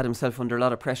probably had himself under a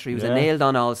lot of pressure. He was a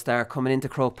nailed-on all-star coming into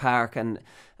Croke Park, and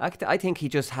I think he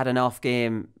just had an off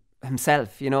game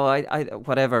himself.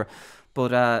 Whatever.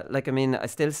 But I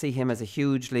still see him as a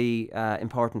hugely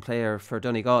important player for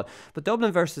Donegal. But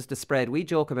Dublin versus the spread, we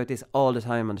joke about this all the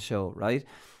time on the show, right?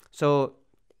 So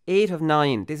 8 of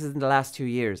 9, this is in the last 2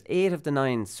 years, 8 of the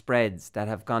 9 spreads that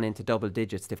have gone into double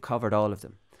digits, they've covered all of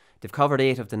them. They've covered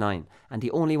 8 of the 9. And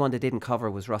the only one they didn't cover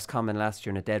was Roscommon last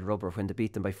year in a dead rubber when they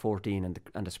beat them by 14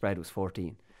 and the spread was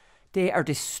 14. They are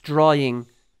destroying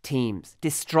teams,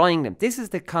 destroying them. This is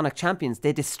the Connacht champions.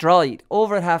 They destroyed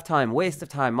over at half time, waste of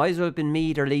time. Might as well have been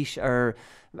Meath or Laois or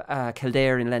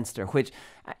Kildare in Leinster, which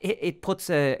it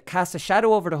casts a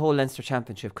shadow over the whole Leinster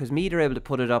championship, because Meath are able to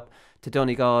put it up to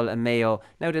Donegal and Mayo.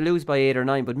 Now they lose by 8 or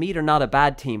 9, but Meath are not a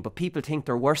bad team, but people think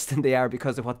they're worse than they are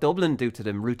because of what Dublin do to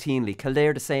them routinely.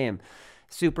 Kildare the same.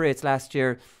 Super 8s last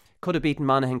year could have beaten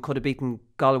Monaghan, could have beaten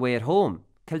Galway at home.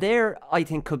 Kildare, I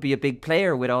think, could be a big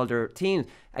player with all their teams.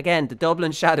 Again, the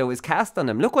Dublin shadow is cast on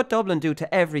them. Look what Dublin do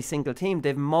to every single team.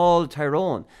 They've mauled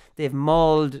Tyrone. They've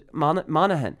mauled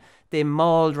Monaghan. They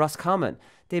mauled Roscommon.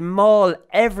 They maul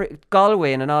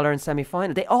Galway in an All-Ireland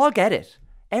semi-final. They all get it.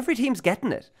 Every team's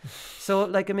getting it. So,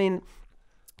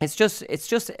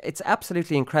 it's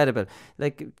absolutely incredible.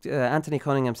 Anthony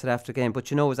Cunningham said after the game, but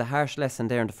it was a harsh lesson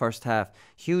there in the first half.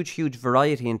 Huge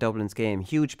variety in Dublin's game.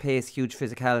 Huge pace, huge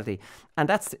physicality. And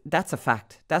that's a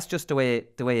fact. That's just the way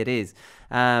it is.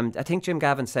 I think Jim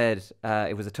Gavin said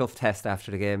it was a tough test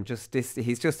after the game.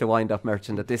 He's just a wind-up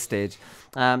merchant at this stage.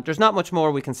 There's not much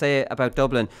more we can say about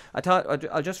Dublin. I thought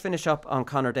I'll just finish up on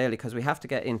Conor Daly, because we have to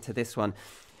get into this one.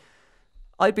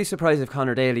 I'd be surprised if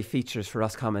Conor Daly features for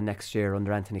Roscommon next year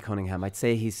under Anthony Cunningham. I'd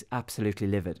say he's absolutely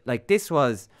livid. This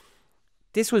was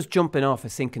jumping off a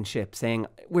sinking ship, saying,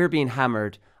 we're being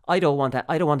hammered. I don't want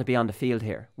to be on the field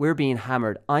here. We're being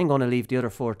hammered. I'm going to leave the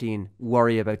other 14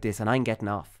 worry about this, and I'm getting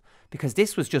off. Because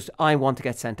this was just, I want to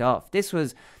get sent off. This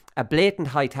was a blatant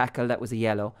high tackle that was a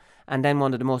yellow, and then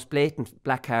one of the most blatant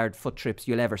black card foot trips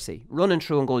you'll ever see. Running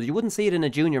through and goals. You wouldn't see it in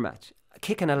a junior match.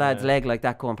 Kicking a lad's leg like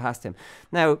that going past him.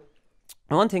 Now,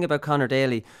 one thing about Conor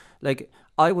Daly,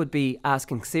 I would be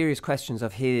asking serious questions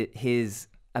of his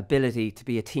ability to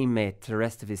be a teammate to the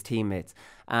rest of his teammates.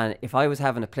 And if I was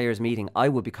having a players' meeting, I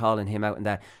would be calling him out on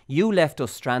that. You left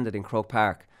us stranded in Croke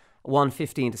Park,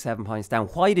 1-15 to 7 points down.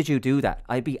 Why did you do that?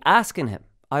 I'd be asking him.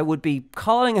 I would be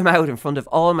calling him out in front of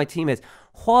all my teammates.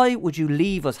 Why would you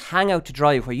leave us hang out to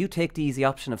dry where you take the easy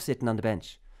option of sitting on the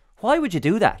bench? Why would you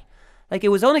do that? It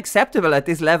was unacceptable at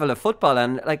this level of football,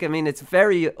 and it's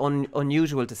very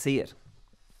unusual to see it.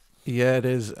 Yeah, it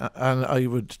is, and I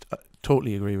would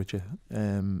totally agree with you.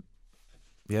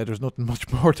 There's nothing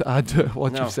much more to add to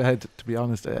what you said, to be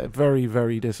honest. Very,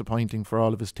 very disappointing for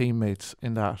all of his teammates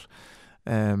in that.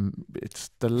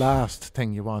 It's the last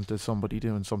thing you want is somebody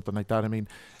doing something like that.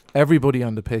 Everybody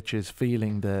on the pitch is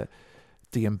feeling the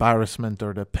embarrassment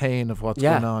or the pain of what's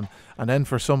going on, and then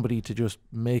for somebody to just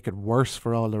make it worse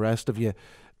for all the rest of you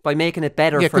by making it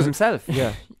better for himself.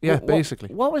 Basically.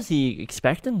 What was he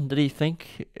expecting? Did he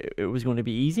think it was going to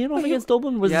be easy enough against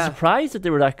Dublin? Was he surprised that they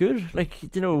were that good? I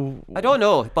don't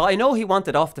know, but I know he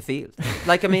wanted off the field.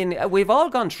 We've all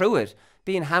gone through it,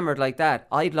 being hammered like that.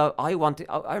 I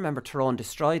remember Tyrone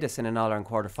destroyed us in an All-Ireland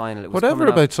quarter-final. Whatever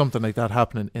about something like that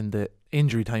happening in the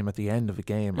injury time at the end of a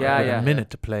game, or a minute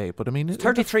to play. But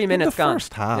 33 minutes in the gone.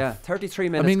 First half. Yeah, 33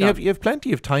 minutes. You have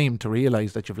plenty of time to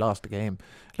realise that you've lost the game.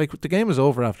 The game is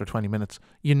over after 20 minutes.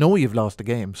 You know you've lost the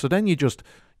game. So then you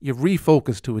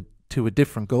refocus to a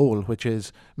different goal, which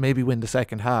is maybe win the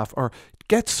second half or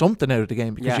get something out of the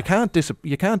game, because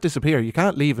you can't disappear. You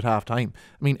can't leave at half time.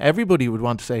 Everybody would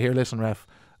want to say, here, listen, ref,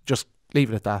 just leave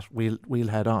it at that. We'll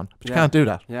head on. But you can't do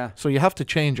that. Yeah. So you have to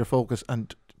change your focus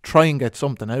and try and get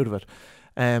something out of it.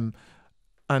 And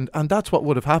that's what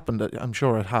would have happened, I'm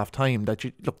sure, at half time. That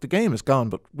the game is gone,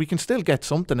 but we can still get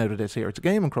something out of this here. It's a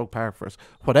game in Croke Park for us.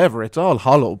 Whatever, it's all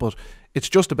hollow, but it's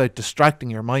just about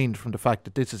distracting your mind from the fact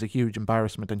that this is a huge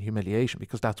embarrassment and humiliation,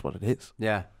 because that's what it is.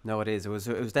 Yeah, no, it is. It was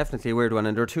definitely a weird one,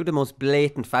 and there were two of the most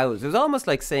blatant fouls. It was almost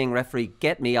like saying, "Referee,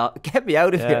 get me out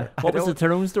of here." What was the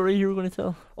Tyrone story you were going to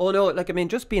tell? Oh no,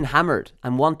 just being hammered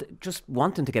and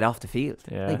wanting to get off the field,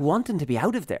 wanting to be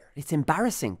out of there. It's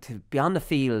embarrassing to be on the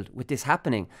field with this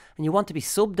happening, and you want to be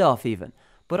subbed off even.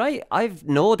 But I've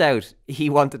no doubt he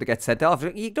wanted to get sent off.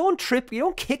 You don't trip, you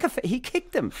don't kick he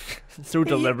kicked him. So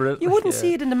deliberate. You wouldn't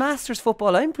see it in the Masters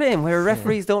football I'm playing, where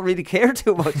referees don't really care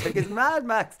too much. Like, it's Mad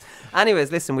Max.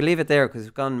 Anyways, listen, we'll leave it there because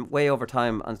we've gone way over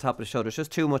time on the top of the show. There's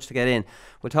just too much to get in.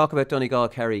 We'll talk about Donegal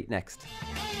Kerry next.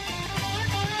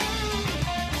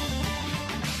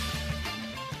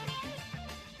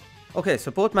 Okay,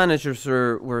 so both managers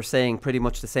were saying pretty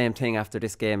much the same thing after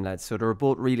this game, lads. So they were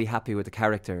both really happy with the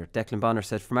character. Declan Bonner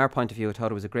said, from our point of view, I thought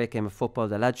it was a great game of football.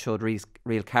 The lads showed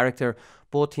real character.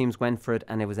 Both teams went for it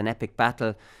and it was an epic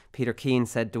battle. Peter Keane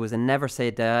said there was a never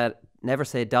say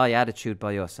die attitude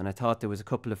by us. And I thought there was a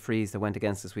couple of frees that went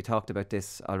against us. We talked about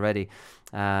this already.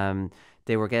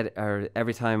 They were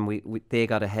every time they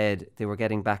got ahead, they were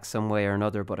getting back some way or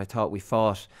another. But I thought we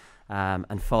fought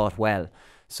and fought well.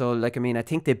 So, I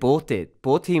think they both did.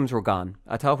 Both teams were gone.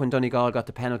 I thought when Donegal got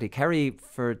the penalty, Kerry,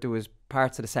 there was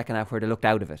parts of the second half where they looked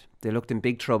out of it. They looked in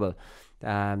big trouble.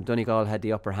 Donegal had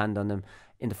the upper hand on them.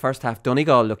 In the first half,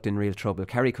 Donegal looked in real trouble.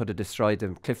 Kerry could have destroyed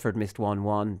them. Clifford missed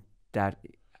 1-1 that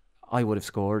I would have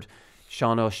scored.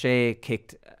 Sean O'Shea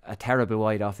kicked a terrible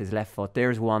wide off his left foot.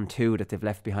 There's 1-2 that they've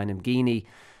left behind him. Geaney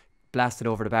blasted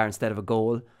over the bar instead of a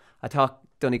goal. I thought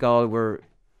Donegal were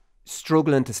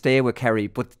struggling to stay with Kerry,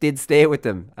 but did stay with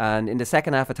them. And in the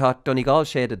second half, I thought Donegal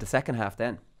shaded the second half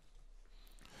then.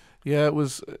 Yeah, it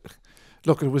was...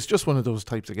 Look, it was just one of those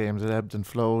types of games. It ebbed and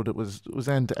flowed. It was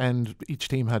end to end. Each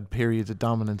team had periods of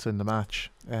dominance in the match.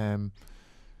 There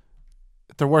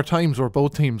were times where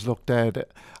both teams looked dead.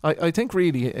 I think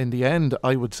really in the end,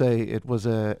 I would say it was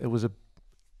a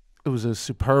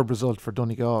superb result for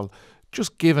Donegal.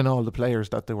 Just given all the players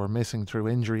that they were missing through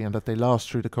injury and that they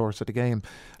lost through the course of the game.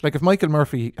 Like if Michael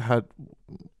Murphy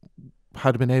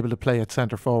had been able to play at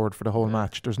centre forward for the whole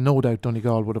match, there's no doubt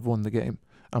Donegal would have won the game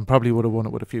and probably would have won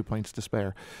it with a few points to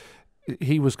spare.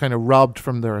 He was kind of robbed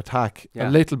from their attack a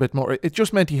little bit more. It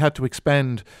just meant he had to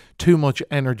expend too much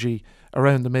energy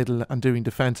around the middle and doing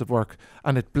defensive work,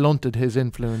 and it blunted his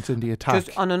influence in the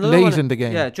attack late in the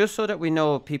game. Yeah, just so that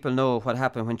people know what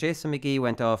happened. When Jason McGee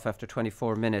went off after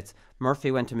 24 minutes, Murphy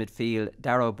went to midfield,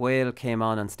 Darragh Boyle came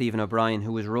on, and Stephen O'Brien,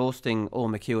 who was roasting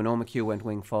O'McHugh, and O'McHugh went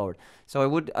wing forward. So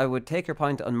I would take your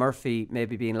point on Murphy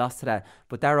maybe being lost to that,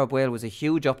 but Darragh Boyle was a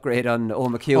huge upgrade on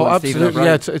O'McHugh and Stephen O'Brien.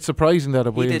 Yeah, it's surprising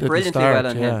that Boyle did brilliantly well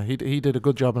on him. He did a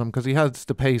good job on him because he has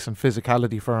the pace and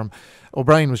physicality for him.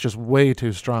 O'Brien was just way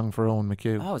too strong for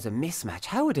McHugh. Oh, it was a mismatch.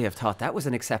 How would they have thought that was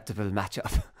an acceptable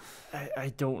matchup?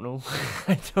 I don't know.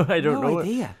 I don't know.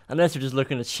 Idea. Unless you're just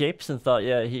looking at shapes and thought,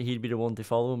 he'd be the one to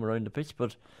follow him around the pitch.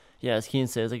 But yeah, as Cian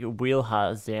says, Wheel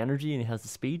has the energy and he has the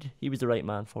speed. He was the right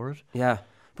man for it. Yeah,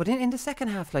 but in the second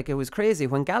half, it was crazy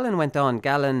when Gallen went on.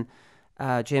 Gallen,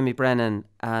 Jamie Brennan,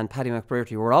 and Paddy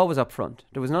McBrearty were always up front.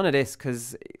 There was none of this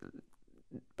because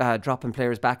dropping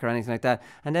players back or anything like that.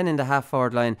 And then in the half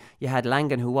forward line, you had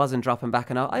Langan, who wasn't dropping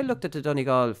back. And I looked at the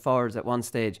Donegal forwards at one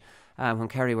stage when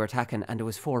Kerry were attacking, and there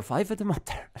was 4 or 5 of them up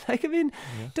there.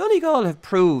 Donegal have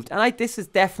proved, and this is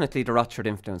definitely the Rochford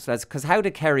influence. Because how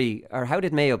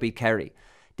did Mayo beat Kerry?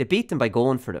 They beat them by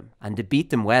going for them, and they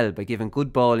beat them well by giving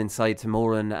good ball inside to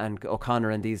Moran and O'Connor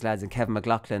and these lads and Kevin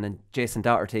McLaughlin and Jason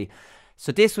Doherty.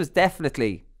 So this was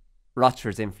definitely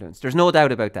Rochford's influence. There's no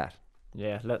doubt about that.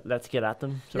 Yeah, let's get at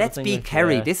them. Let's beat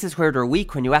Kerry. Yeah. This is where they're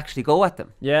weak when you actually go at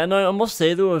them. Yeah, no, I must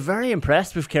say though, I'm very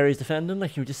impressed with Kerry's defending.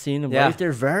 You've just seen them right.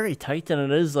 They're very tight,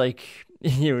 and it is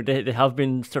they have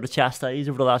been sort of chastised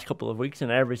over the last couple of weeks,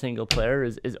 and every single player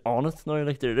is on it now.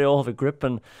 They all have a grip,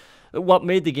 and what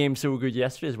made the game so good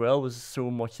yesterday as well was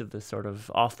so much of the sort of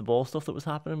off the ball stuff that was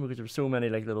happening, because there were so many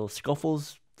little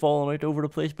scuffles falling out over the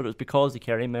place, but it was because the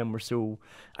Kerry men were so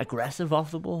aggressive off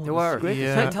the ball. They were.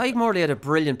 Tyke Morley had a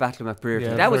brilliant battle with McBrearty.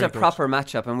 Yeah, that was a proper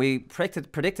matchup, and we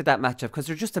predicted that matchup because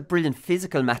they're just a brilliant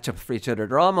physical matchup for each other.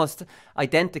 They're almost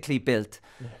identically built.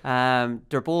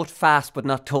 They're both fast but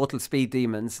not total speed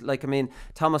demons.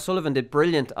 Thomas Sullivan did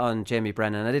brilliant on Jamie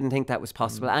Brennan. I didn't think that was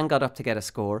possible and got up to get a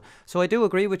score. So I do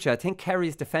agree with you. I think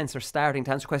Kerry's defence are starting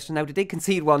to answer the question. Now, did they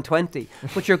concede 120?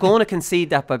 But you're going to concede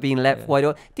that by being left wide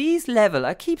open. These level,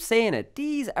 I keep saying it,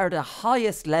 these are the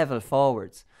highest level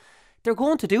forwards. They're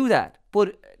going to do that.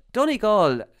 But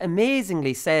Donegal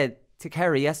amazingly said to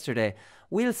Kerry yesterday,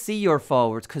 we'll see your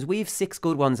forwards because we've 6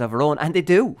 good ones of our own, and they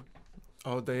do.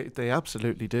 Oh, they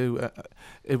absolutely do.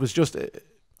 It was just,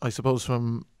 I suppose,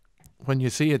 from when you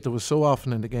see it, there was so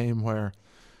often in the game where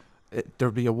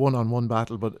there'd be a one-on-one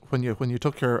battle, but when you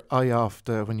took your eye off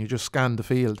when you just scanned the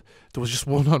field, there was just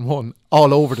one-on-one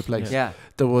all over the place. Yeah.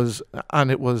 There was,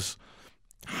 and it was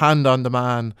hand on the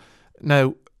man.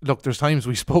 Now, look, there's times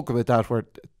we spoke about that where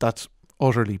that's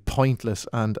utterly pointless.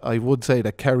 And I would say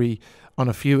that Kerry, on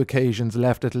a few occasions,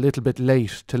 left it a little bit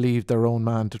late to leave their own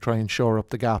man to try and shore up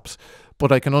the gaps.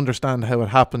 But I can understand how it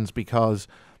happens, because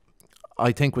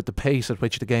I think with the pace at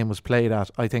which the game was played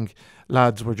at, I think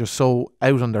lads were just so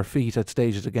out on their feet at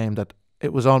stages of the game that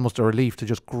it was almost a relief to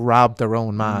just grab their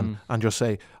own man and just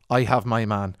say, I have my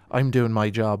man, I'm doing my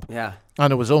job. Yeah.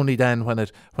 And it was only then when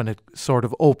it sort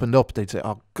of opened up, they'd say,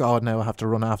 oh God, now I have to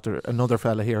run after another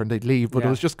fella here, and they'd leave. But it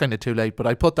was just kind of too late. But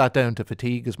I put that down to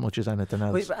fatigue as much as anything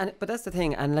else. But that's the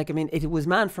thing. And it was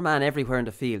man for man everywhere in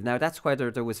the field. Now, that's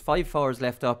whether there was 5 forwards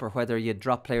left up or whether you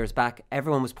drop players back.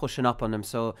 Everyone was pushing up on them.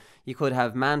 So you could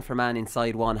have man for man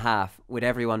inside one half with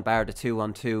everyone bar the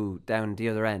 2-on-2 down the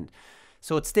other end.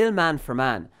 So it's still man for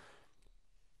man.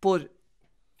 But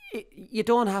you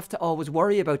don't have to always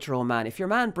worry about your own man. If your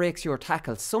man breaks your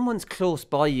tackle, someone's close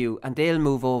by you and they'll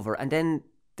move over, and then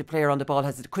the player on the ball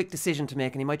has a quick decision to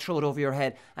make and he might throw it over your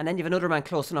head, and then you have another man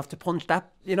close enough to punch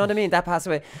that, you know what I mean, that pass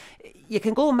away. You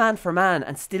can go man for man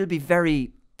and still be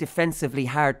very defensively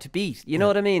hard to beat, you know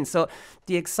what I mean? So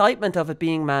the excitement of it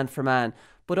being man for man,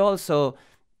 but also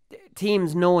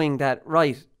teams knowing that,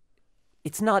 right,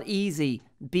 it's not easy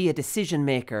be a decision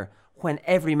maker when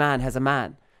every man has a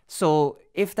man. So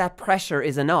if that pressure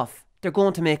is enough, they're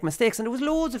going to make mistakes. And there was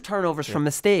loads of turnovers from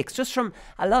mistakes, just from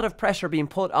a lot of pressure being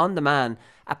put on the man,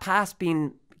 a pass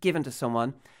being given to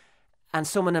someone, and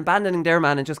someone abandoning their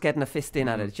man and just getting a fist in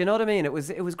at it. Do you know what I mean? It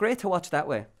was great to watch that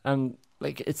way. And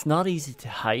like, it's not easy to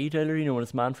hide either, you know, when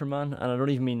it's man for man. And I don't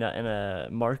even mean that in a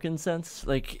marking sense.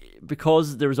 Like,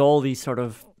 because there's all these sort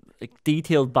of like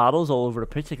detailed battles all over the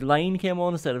pitch. Like, Line came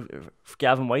on instead of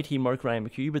Gavin White. He marked Ryan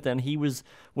McHugh, but then he was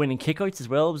winning kickouts as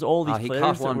well. It was all these players. He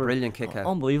caught one brilliant kickout.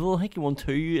 Unbelievable. I think he won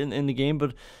 2 in the game,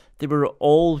 but they were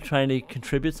all trying to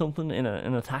contribute something in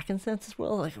an attacking sense as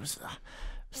well. Like, it was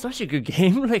such a good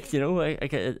game. Like, you know, I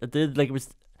did, like, it was.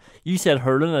 You said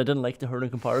hurling. I didn't like the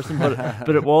hurling comparison,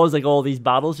 but it was like all these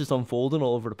battles just unfolding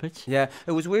all over the pitch. Yeah,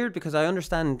 it was weird because I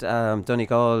understand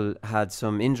Donegal had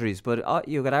some injuries, but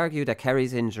you could argue that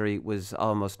Kerry's injury was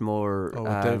almost more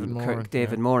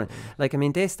David Moran. Like, I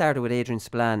mean, they started with Adrian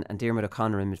Spillane and Diarmuid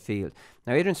O'Connor in midfield.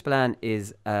 Now, Adrian Spillane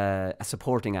is a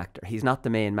supporting actor. He's not the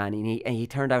main man, and he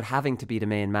turned out having to be the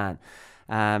main man.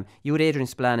 You had Adrian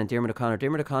Spillane and Diarmuid O'Connor.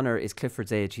 Diarmuid O'Connor is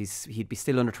Clifford's age. He'd be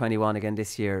still under 21 again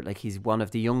this year. Like, he's one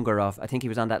of the younger of, I think he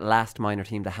was on that last minor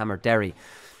team, the Hammer Derry.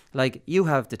 Like, you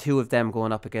have the two of them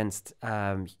going up against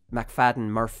McFadden,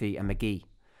 Murphy and McGee.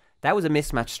 That was a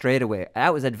mismatch straight away.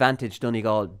 That was advantage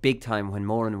Donegal big time when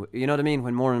Moran, you know what I mean,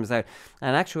 when Moran was out. And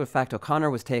in actual fact, O'Connor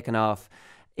was taken off.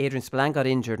 Adrian Spillane got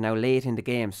injured now late in the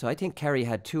game, so I think Kerry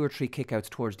had 2 or 3 kickouts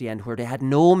towards the end where they had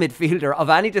no midfielder of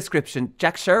any description.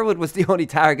 Jack Sherwood was the only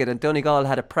target and Donegal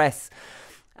had a press,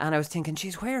 and I was thinking,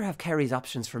 geez, where have Kerry's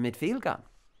options for midfield gone?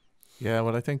 Yeah,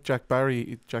 well, I think Jack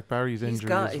Barry's injured as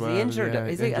well. Is he injured? Yeah,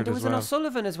 is he? And there was an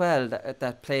O'Sullivan as well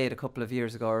that played a couple of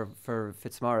years ago for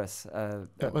Fitzmaurice, a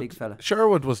big fella.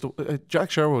 Sherwood was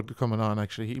Jack Sherwood coming on.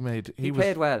 Actually, he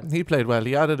played well. He played well.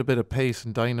 He added a bit of pace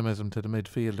and dynamism to the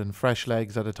midfield and fresh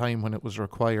legs at a time when it was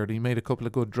required. He made a couple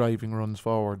of good driving runs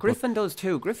forward. Griffin does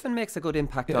too. Griffin makes a good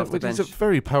impact off the bench. He's a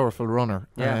very powerful runner.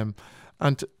 Yeah.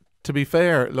 And to be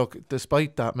fair, look,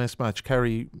 despite that mismatch,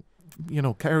 Kerry,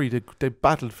 they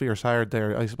battled fierce hard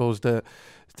there. I suppose the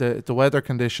weather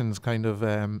conditions kind of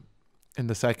in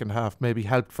the second half maybe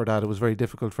helped for that. It was very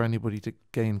difficult for anybody to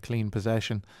gain clean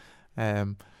possession.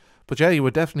 But yeah, you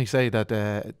would definitely say that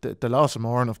the loss of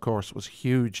Moran, of course, was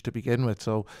huge to begin with.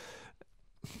 So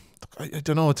I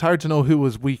don't know. It's hard to know who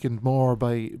was weakened more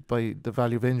by the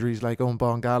value of injuries, like Owen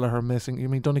Gallagher missing. I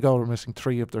mean, Donegal were missing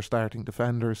 3 of their starting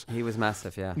defenders. He was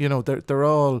massive, yeah. You know, they're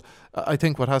all. I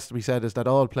think what has to be said is that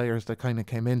all players that kind of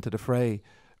came into the fray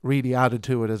really added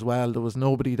to it as well. There was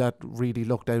nobody that really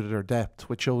looked out of their depth,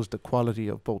 which shows the quality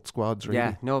of both squads, really.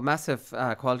 Yeah, no, massive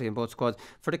quality in both squads.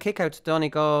 For the kickouts,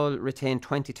 Donegal retained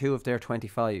 22 of their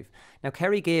 25. Now,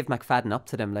 Kerry gave McFadden up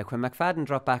to them. Like, when McFadden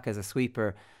dropped back as a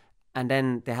sweeper, and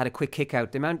then they had a quick kick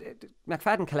out.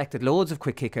 McFadden collected loads of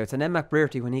quick kick outs, and then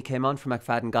McBrearty, when he came on for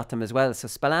McFadden, got them as well. So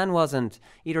Spillane wasn't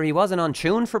on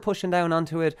tune for pushing down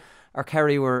onto it, or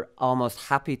Kerry were almost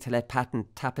happy to let Patton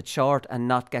tap it short and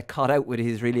not get caught out with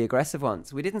his really aggressive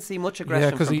ones. We didn't see much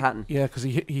aggression from Patton. Yeah, because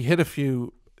he hit a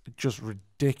few just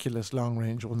ridiculous long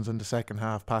range ones in the second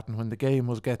half, Patton, when the game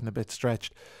was getting a bit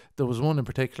stretched. There was one in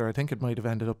particular, I think it might have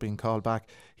ended up being called back.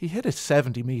 He hit it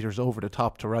 70 metres over the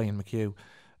top to Ryan McHugh.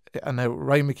 And now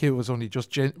Ryan McHugh was only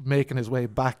just making his way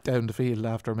back down the field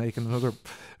after making another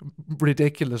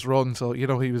ridiculous run. So,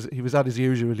 he was at his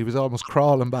usual. He was almost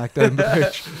crawling back down the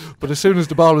pitch. But as soon as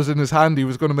the ball was in his hand, he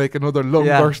was going to make another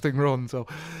lung-bursting run. So,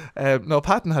 no,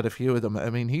 Patton had a few of them. I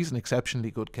mean, he's an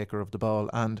exceptionally good kicker of the ball.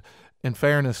 And in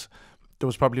fairness, there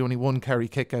was probably only one Kerry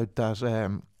kick out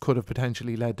that could have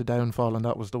potentially led to downfall, and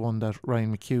that was the one that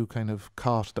Ryan McHugh kind of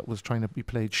caught that was trying to be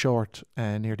played short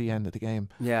near the end of the game.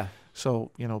 Yeah.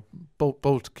 So,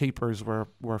 both keepers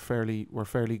were fairly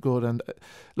good. And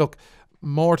look,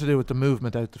 more to do with the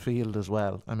movement out the field as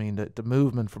well. I mean, the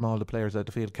movement from all the players out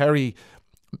the field. Kerry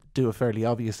do a fairly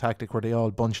obvious tactic where they all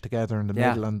bunch together in the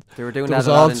middle, and they were doing there was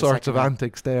all sorts of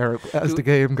antics there as the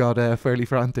game got fairly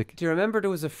frantic. Do you remember there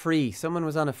was a free? Someone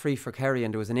was on a free for Kerry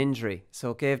and there was an injury,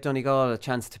 so it gave Donegal a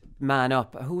chance to man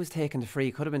up. Who was taking the free?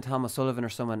 Could have been Tom O'Sullivan or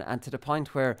someone, and to the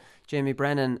point where Jamie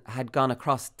Brennan had gone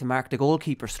across to mark the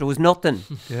goalkeeper, so there was nothing.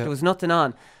 There was nothing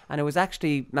on. And it was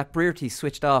actually McBrearty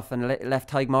switched off and left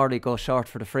Tig Morley go short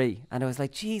for the free. And I was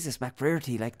like, Jesus,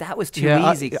 McBrearty, like that was too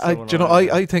easy.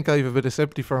 I think I have a bit of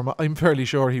sympathy for him. I'm fairly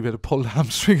sure he would have pulled a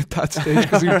hamstring at that stage,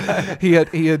 because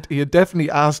he had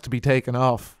definitely asked to be taken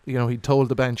off. He told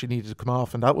the bench he needed to come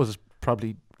off, and that was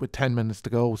probably with 10 minutes to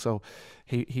go. So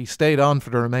he stayed on for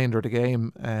the remainder of the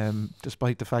game,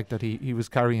 despite the fact that he was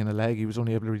carrying a leg. He was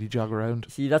only able to really jog around.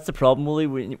 See, that's the problem, Willie.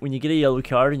 When you get a yellow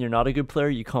card and you're not a good player,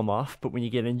 you come off. But when you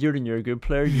get injured and you're a good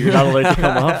player, you're not allowed to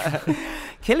come off.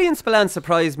 Killian Spillane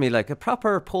surprised me, like a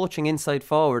proper poaching inside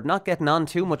forward, not getting on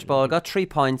too much ball, got 3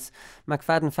 points.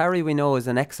 McFadden Farry, we know, is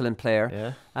an excellent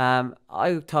player.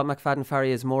 I thought McFadden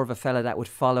Farry is more of a fella that would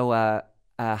follow a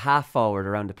half forward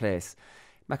around the place.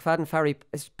 McFadden Farry,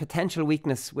 is potential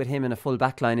weakness with him in a full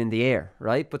back line in the air,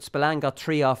 right? But Spillane got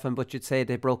 3 off him, but you'd say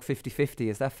they broke 50-50.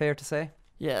 Is that fair to say?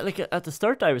 Yeah, like at the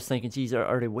start I was thinking, geez,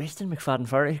 are they wasting McFadden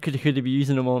Farry? Could they be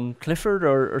using him on Clifford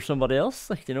or somebody else?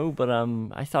 But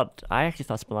I actually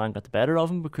thought Spillane got the better of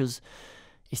him, because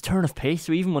his turn of pace,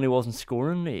 so even when he wasn't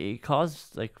scoring, he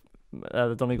caused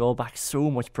Donegal back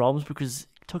so much problems, because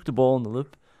he took the ball in the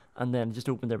loop and then just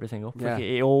opened everything up. Yeah.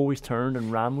 He always turned and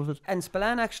ran with it. And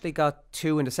Spillane actually got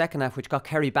 2 in the second half, which got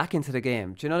Kerry back into the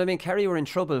game. Do you know what I mean? Kerry were in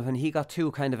trouble when he got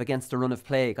 2 kind of against the run of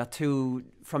play. Got 2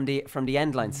 from the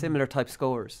end line, similar type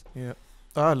scores. Yeah.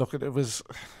 Look, it was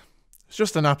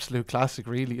just an absolute classic,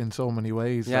 really, in so many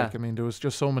ways. Yeah. Like, I mean, there was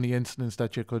just so many incidents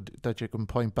that you can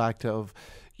point back to of,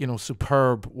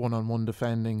 superb one-on-one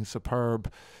defending,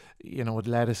 superb,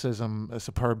 athleticism, a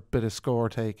superb bit of score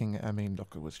taking. I mean,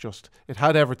 look, it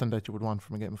had everything that you would want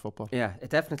from a game of football. Yeah, it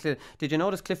definitely. Did you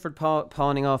notice Clifford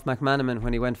pawning off McManaman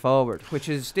when he went forward?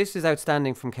 This is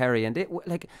outstanding from Kerry, and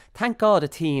thank God a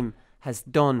team has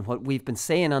done what we've been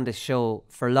saying on this show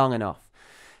for long enough.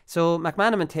 So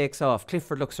McManaman takes off.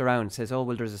 Clifford looks around, says, "Oh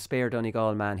well, there's a spare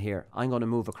Donegal man here. I'm going to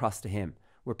move across to him."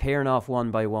 We're pairing off one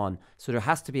by one. So there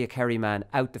has to be a Kerry man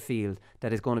out the field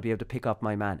that is going to be able to pick up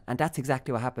my man. And that's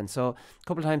exactly what happened. So a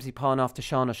couple of times he pawned off to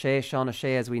Sean O'Shea. Sean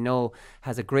O'Shea, as we know,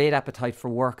 has a great appetite for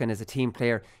working as a team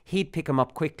player. He'd pick him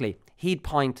up quickly. He'd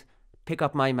point, pick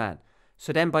up my man.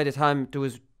 So then by the time there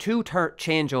was 2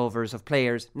 changeovers of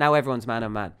players, now everyone's man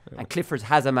on man. Yeah. And Clifford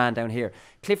has a man down here.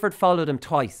 Clifford followed him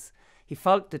twice.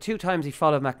 The 2 times he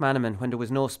followed McManaman when there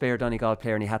was no spare Donegal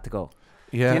player and he had to go.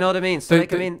 Yeah. Do you know what I mean? So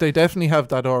they definitely have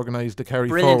that organised to carry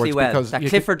brilliantly forwards, well. because that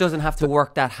Clifford doesn't have to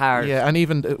work that hard. Yeah, and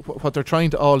even what they're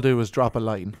trying to all do is drop a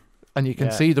line. And you can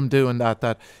see them doing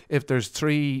that if there's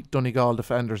 3 Donegal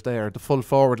defenders there, the full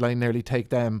forward line nearly take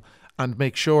them, and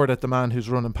make sure that the man who's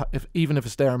running, even if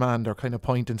it's their man, they're kind of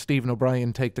pointing, Stephen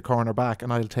O'Brien, take the corner back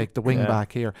and I'll take the wing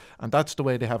back here. And that's the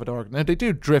way they have it organised. Now, they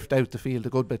do drift out the field a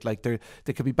good bit. Like they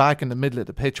could be back in the middle of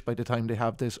the pitch by the time they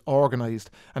have this organised.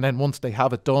 And then once they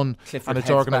have it done Clifford and it's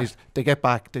organised, they get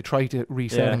back, they try to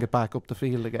reset and get back up the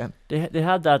field again. They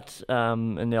had that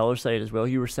in the other side as well.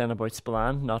 You were saying about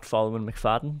Spillane not following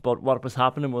McFadden, but what was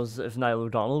happening was if Niall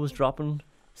O'Donnell was dropping,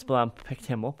 Spillane picked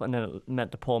him up, and then it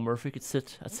meant that Paul Murphy could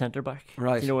sit at centre back.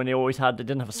 Right. And they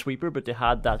didn't have a sweeper, but they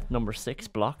had that number 6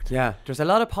 blocked. Yeah, there's a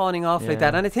lot of pawning off like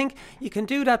that, and I think you can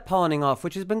do that pawning off,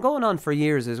 which has been going on for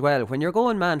years as well. When you're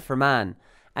going man for man,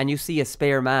 and you see a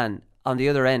spare man on the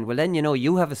other end, well then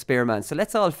you have a spare man. So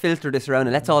let's all filter this around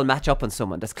and let's all match up on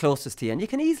someone that's closest to you, and you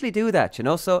can easily do that.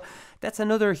 So that's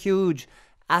another huge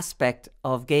aspect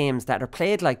of games that are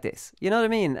played like this, you know what I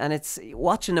mean? And it's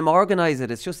watching them organise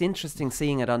it, it's just interesting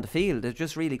seeing it on the field. They're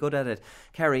just really good at it,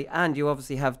 Kerry. And you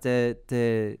obviously have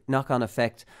the knock-on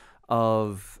effect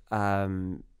of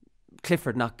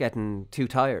Clifford not getting too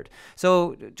tired.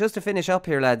 So just to finish up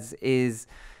here, lads,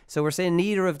 so we're saying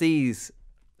neither of these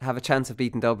have a chance of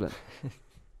beating Dublin.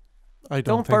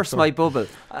 Don't think burst so. my bubble.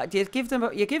 Do you give them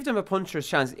a puncher's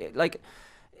chance? Like,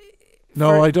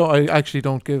 No, I don't. I actually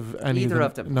don't give any either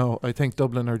of them. No, I think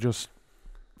Dublin are just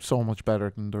so much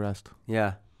better than the rest.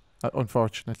 Yeah.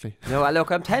 Unfortunately. No,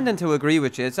 look, I'm tending to agree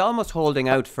with you. It's almost holding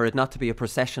out for it not to be a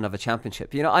procession of a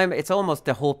championship. You know, it's almost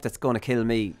the hope that's going to kill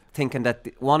me, thinking that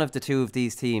one of the two of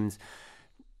these teams,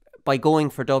 by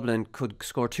going for Dublin, could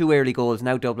score 2 early goals.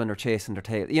 Now Dublin are chasing their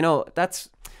tail. You know, that's...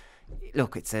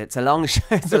 Look, it's a long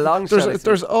shot.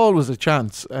 There's always a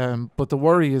chance, but the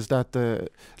worry is that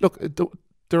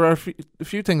there are a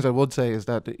few things I would say is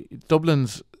that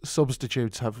Dublin's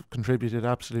substitutes have contributed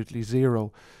absolutely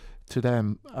zero to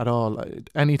them at all.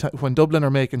 Anytime when Dublin are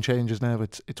making changes now,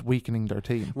 it's weakening their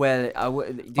team. Well,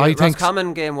 the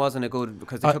Roscommon game wasn't a good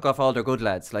because they took off all their good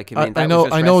lads. Like, I know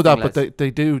that, lads. But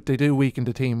they do weaken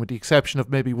the team with the exception of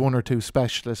maybe one or two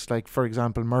specialists. Like, for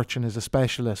example, Merchant is a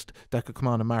specialist that could come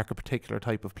on and mark a particular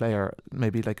type of player,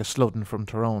 maybe like a Sludden from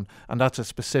Tyrone, and that's a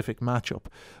specific matchup.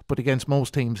 But against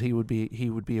most teams, he would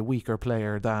be a weaker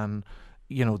player than,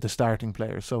 you know, the starting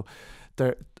players. So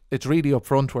it's really up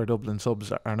front where Dublin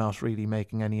subs are not really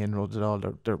making any inroads at all.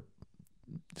 They're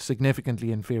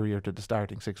significantly inferior to the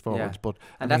starting six forwards, but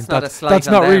that's not a slight. That's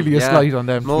on not them. really a slight on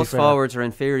them. Most forwards are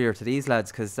inferior to these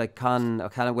lads because, like, Con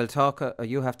O'Callaghan, we'll talk.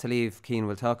 You have to leave, Cian.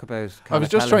 We'll talk about. Con I was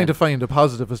just O'Callaghan. trying to find a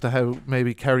positive as to how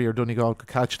maybe Kerry or Donegal could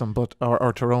catch them, but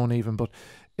or Tyrone even, but.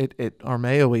 Or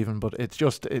Mayo even, but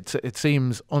it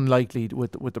seems unlikely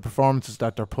with the performances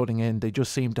that they're putting in. They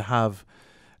just seem to have.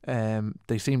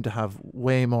 They seem to have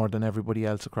way more than everybody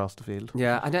else across the field.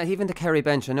 Yeah, and even the Kerry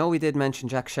bench. I know we did mention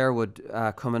Jack Sherwood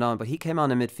coming on, but he came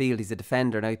on in midfield. He's a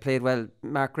defender. Now, he played well.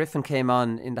 Mark Griffin came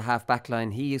on in the half-back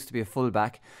line. He used to be a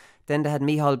full-back. Then they had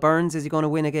Micheál Burns. Is he going to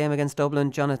win a game against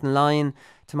Dublin? Jonathan Lyon,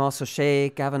 Tomás O'Shea,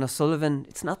 Gavin O'Sullivan.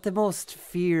 It's not the most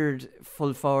feared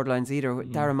full forward lines either.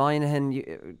 Darragh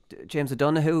Moynihan, James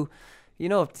O'Donoghue. You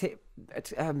know,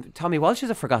 Tommy Walsh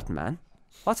is a forgotten man.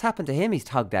 What's happened to him? He's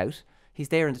tugged out. He's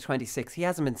there in the 26th. He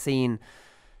hasn't been seen.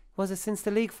 Was it since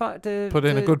the league? Put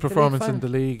in a good performance in the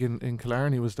league in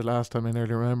Killarney was the last time I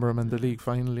nearly remember him in the league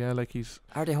final. Yeah, like he's.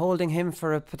 Are they holding him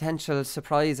for a potential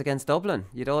surprise against Dublin?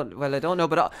 I don't know.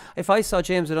 But if I saw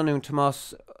James O'Donoghue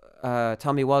and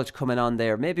Tommy Walsh coming on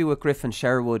there, maybe with Griffin,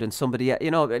 Sherwood, and somebody,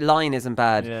 you know, line isn't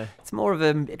bad. Yeah. It's more of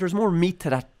there's more meat to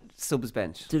that subs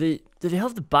bench. Did they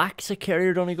have the backs at Kerry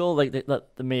or Donegal like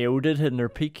that the Mayo did in their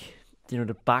peak? You know,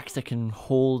 the backs that can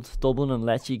hold Dublin and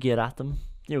let you get at them.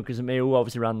 You know, because the Mayo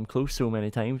obviously ran them close so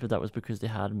many times, but that was because they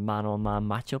had man-on-man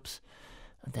matchups.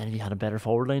 And then if you had a better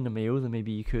forward line than Mayo, then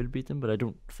maybe you could beat them. But I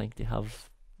don't think they have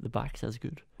the backs as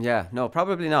good. Yeah, no,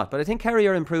 probably not. But I think Kerry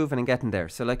are improving and getting there.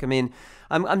 So, like, I mean,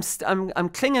 I'm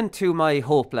clinging to my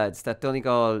hope, lads, that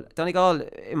Donegal,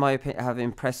 in my opinion, have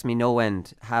impressed me no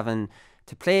end, having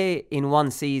to play in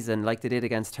one season like they did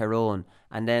against Tyrone,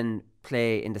 and then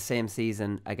play in the same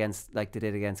season like they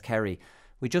did against Kerry.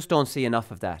 We just don't see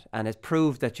enough of that, and it's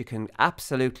proved that you can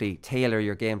absolutely tailor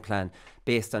your game plan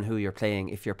based on who you're playing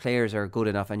if your players are good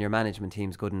enough and your management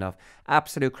team's good enough.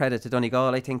 Absolute credit to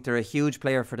Donegal. I think they're a huge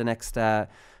player for the next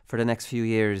few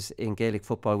years in Gaelic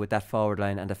football with that forward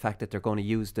line, and the fact that they're going to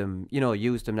use them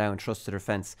now and trust to their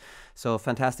fence. So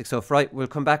fantastic stuff. Right, we'll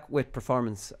come back with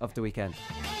performance of the weekend.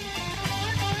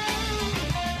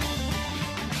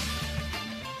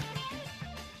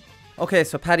 Okay,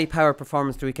 so Paddy Power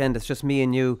performance the weekend. It's just me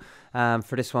and you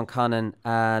for this one, Conan.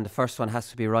 And the first one has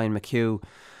to be Ryan McHugh.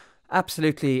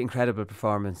 Absolutely incredible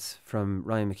performance from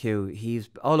Ryan McHugh. He's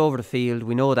all over the field.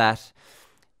 We know that.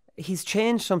 He's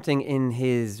changed something in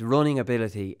his running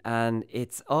ability, and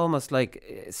it's almost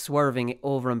like swerving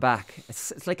over and back.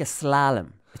 It's like a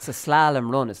slalom. It's a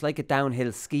slalom run. It's like a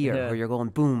downhill skier where you're going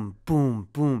boom, boom,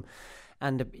 boom.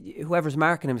 And whoever's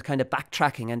marking him is kind of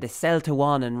backtracking, and they sell to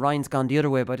one, and Ryan's gone the other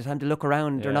way. By the time they look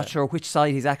around, they're not sure which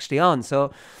side he's actually on.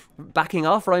 So backing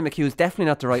off Ryan McHugh is definitely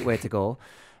not the right way to go.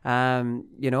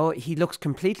 He looks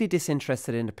completely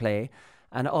disinterested in the play,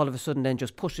 and all of a sudden then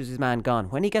just pushes his man gone.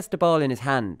 When he gets the ball in his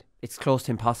hand, it's close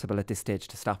to impossible at this stage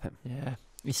to stop him. Yeah.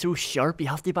 He's so sharp, you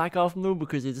have to back off him though,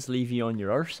 because they just leave you on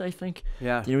your arse, I think.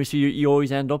 Yeah. So you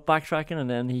always end up backtracking, and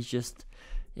then he's just...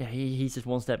 Yeah, he's just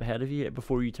one step ahead of you.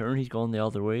 Before you turn, he's gone the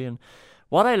other way. And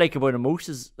what I like about him most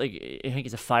is, like, I think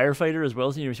he's a firefighter as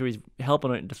well, so he's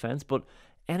helping out in defence. But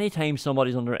anytime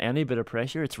somebody's under any bit of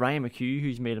pressure, it's Ryan McHugh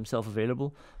who's made himself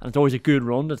available. And it's always a good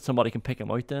run that somebody can pick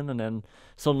him out then. And then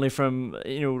suddenly from,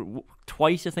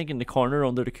 twice, I think, in the corner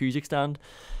under the Cusack stand,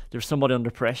 there's somebody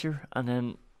under pressure. And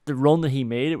then the run that he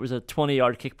made, it was a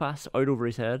 20-yard kick pass out over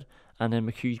his head. And then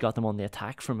McHugh's got them on the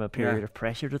attack from a period of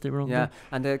pressure that they were under. Yeah,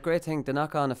 and the great thing, the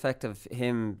knock-on effect of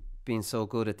him being so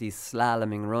good at these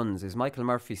slaloming runs is Michael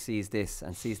Murphy sees this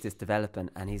developing,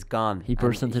 and he's gone. He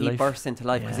bursts into life. He bursts into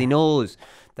life because he knows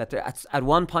that at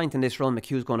one point in this run,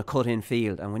 McHugh's going to cut in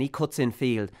field, and when he cuts in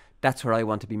field, that's where I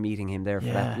want to be meeting him there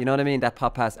for that. You know what I mean? That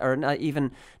pop pass, or not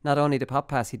only the pop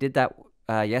pass, he did that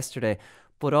yesterday,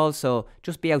 but also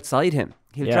just be outside him.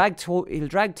 He'll drag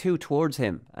two towards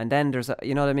him, and then there's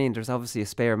you know what I mean. There's obviously a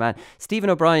spare man. Stephen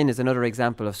O'Brien is another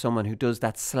example of someone who does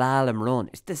that slalom run.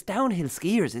 It's this downhill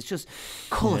skiers. It's just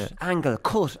cut, angle,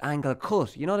 cut, angle,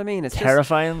 cut. You know what I mean? It's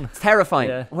terrifying. It's terrifying.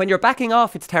 Yeah. When you're backing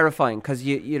off, it's terrifying because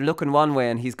you're looking one way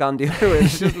and he's gone the other way.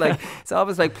 It's just like it's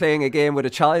almost like playing a game with a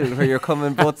child where you're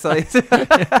coming both sides,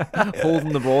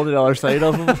 holding the ball to the other side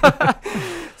of him.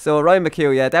 So Ryan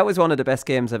McHugh, that was one of the best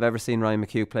games I've ever seen Ryan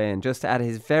McHugh playing, just at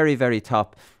his very, very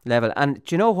top level. And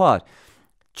do you know what?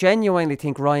 Genuinely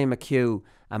think Ryan McHugh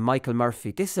and Michael Murphy,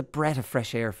 this is a breath of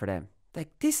fresh air for them. Like,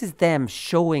 this is them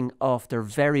showing off their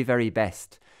very, very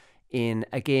best in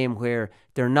a game where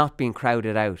they're not being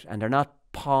crowded out and they're not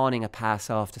pawning a pass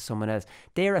off to someone else.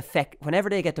 Whenever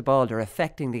they get the ball, they're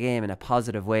affecting the game in a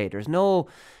positive way. There's no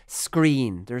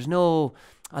screen. There's no,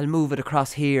 I'll move it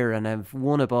across here and I've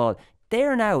won a ball.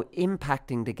 They're now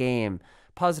impacting the game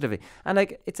positively. And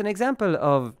like, it's an example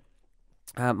of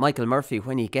Michael Murphy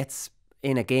when he gets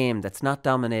in a game that's not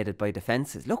dominated by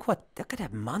defences. Look at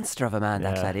that monster of a man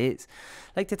that lad is.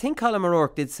 Like, to think Colm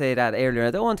O'Rourke did say that earlier.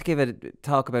 I don't want to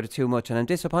talk about it too much, and I'm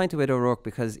disappointed with O'Rourke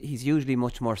because he's usually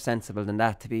much more sensible than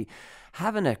that, to be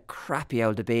having a crappy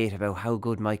old debate about how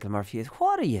good Michael Murphy is.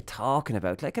 What are you talking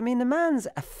about? Like, I mean, the man's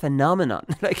a phenomenon.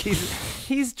 Like,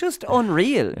 he's just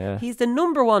unreal. Yeah. He's the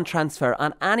number one transfer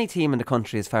on any team in the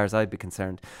country as far as I'd be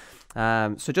concerned.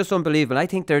 So just unbelievable. I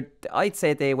think I'd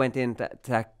say they went in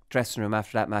that dressing room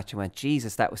after that match and went,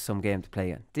 Jesus, that was some game to play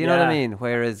in. Do you know what I mean?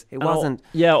 Whereas it wasn't.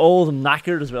 All of them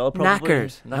knackered as well, probably.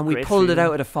 Knackered. And we pulled it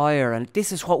out of the fire, and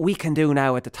this is what we can do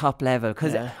now at the top level.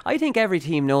 Because I think every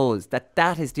team knows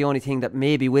that is the only thing that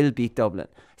maybe will beat Dublin.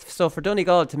 So for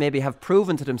Donegal to maybe have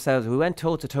proven to themselves, we went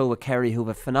toe-to-toe with Kerry, who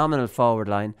have a phenomenal forward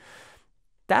line,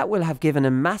 that will have given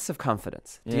him massive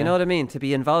confidence. Do you know what I mean? To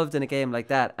be involved in a game like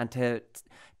that, and to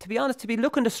be honest, to be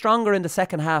looking the stronger in the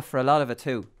second half for a lot of it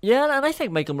too. Yeah, and I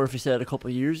think Michael Murphy said a couple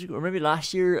of years ago, or maybe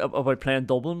last year, about playing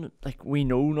Dublin. Like, we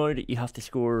know now that you have to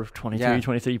score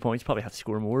 23 points, probably have to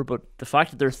score more, but the fact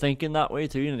that they're thinking that way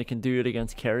too, and they can do it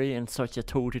against Kerry in such a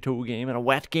toe-to-toe game, and a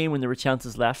wet game when there were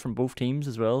chances left from both teams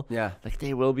as well. Yeah. Like,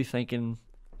 they will be thinking,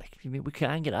 like, we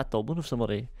can get at Dublin if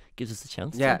somebody gives us a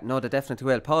chance. Yeah, no, they definitely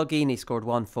will. Paul Geaney scored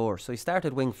 1-4, so he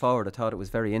started wing forward. I thought it was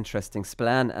very interesting.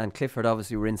 Spillane and Clifford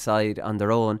obviously were inside on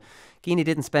their own. Geaney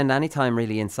didn't spend any time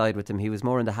really inside with them. He was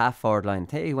more in the half forward line.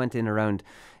 He went in around,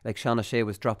 like Sean O'Shea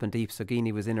was dropping deep, so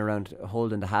Geaney was in around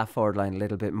holding the half forward line a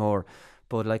little bit more.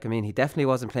 But like, I mean, he definitely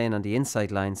wasn't playing on the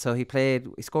inside line. So he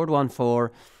scored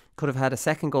 1-4. Could have had a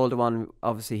second goal to one.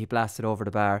 Obviously, he blasted over the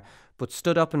bar, but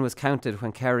stood up and was counted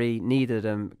when Kerry needed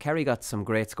him. Kerry got some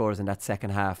great scores in that second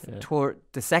half, toward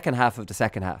the second half of the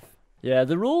second half. Yeah,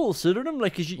 the role suited him.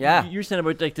 Like, cause you're saying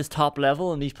about like this top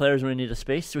level, and these players really need a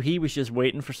space. So he was just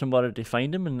waiting for somebody to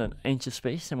find him in an inch of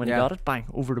space, and when he got it, bang,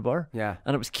 over the bar. Yeah,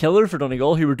 and it was killer for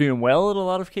Donegal, who were doing well in a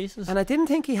lot of cases. And I didn't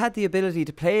think he had the ability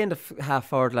to play in the half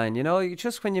forward line. You know,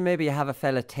 just when you maybe have a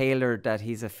fella tailored that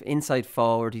he's an inside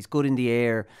forward, he's good in the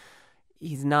air.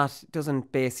 He's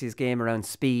doesn't base his game around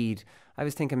speed. I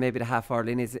was thinking maybe the half forward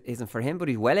line isn't for him, but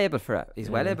he's well able for it. He's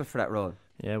well able for that role.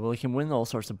 Yeah, well, he can win all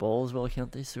sorts of balls, well,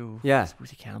 can't he? So yeah, I suppose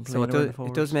he can play. So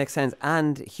it does make sense,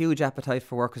 and huge appetite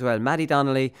for work as well. Matty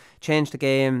Donnelly changed the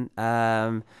game.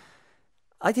 I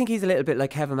think he's a little bit like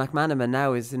Kevin McManaman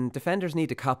now. Defenders need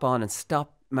to cop on and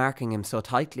stop marking him so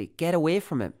tightly. Get away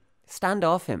from him. Stand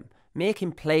off him. Make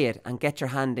him play it and get your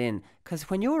hand in. Because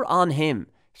when you're on him,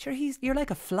 sure, you're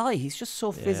like a fly. He's just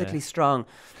so physically strong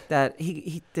that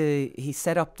he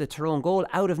set up the Tyrone goal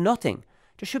out of nothing.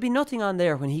 There should be nothing on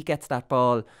there when he gets that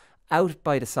ball out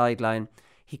by the sideline.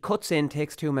 He cuts in,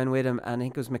 takes two men with him, and I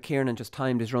think it was McKiernan just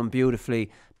timed his run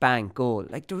beautifully. Bang, goal.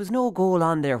 Like, there was no goal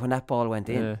on there when that ball went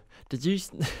in. Did you?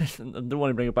 I don't want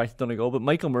to bring it back to Donegal, but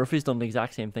Michael Murphy's done the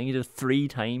exact same thing. He did it 3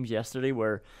 times yesterday,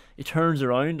 where he turns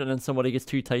around and then somebody gets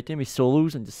too tight to him. He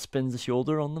solos and just spins the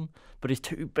shoulder on them. But he's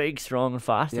too big, strong, and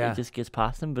fast. And he just gets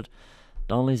past him. But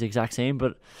Donnelly's the exact same.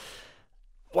 But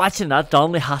watching that,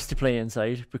 Donnelly has to play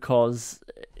inside, because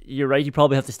you're right, you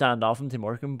probably have to stand off him to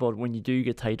mark him. But when you do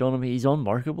get tight on him, he's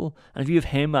unmarkable. And if you have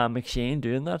him and McShane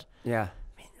doing that, I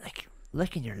mean, like,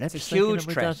 licking your lips. It's a huge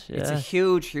threat. It's a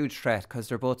huge threat, because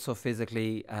they're both so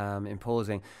physically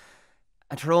imposing.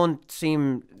 And Tyrone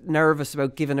seem nervous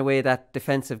about giving away that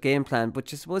defensive game plan,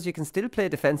 but I suppose you can still play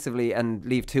defensively and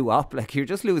leave 2 up. Like, you're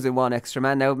just losing 1 extra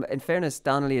man. Now, in fairness,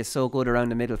 Donnelly is so good around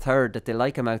the middle third that they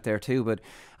like him out there too. But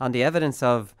on the evidence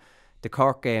of the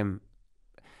Cork game,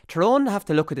 Tyrone have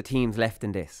to look at the teams left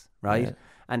in this, right? Yeah.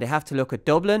 And they have to look at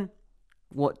Dublin.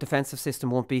 What defensive system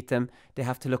won't beat them? They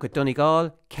have to look at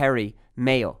Donegal, Kerry,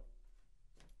 Mayo.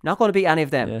 Not going to beat any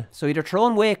of them. Yeah. So either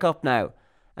Tyrone wake up now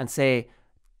and say,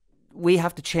 we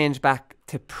have to change back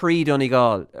to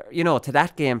pre-Donegal, to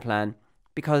that game plan,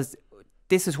 because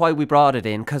this is why we brought it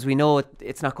in, because we know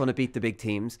it's not going to beat the big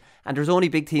teams. And there's only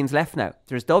big teams left now.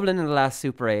 There's Dublin in the last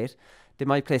Super 8. They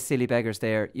might play silly beggars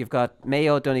there. You've got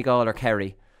Mayo, Donegal or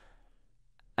Kerry.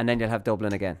 And then you'll have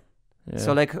Dublin again. Yeah.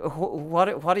 So, like, what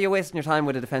are you wasting your time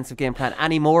with a defensive game plan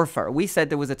anymore for? We said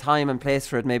there was a time and place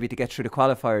for it maybe to get through the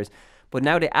qualifiers. But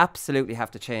now they absolutely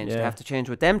have to change. Yeah. They have to change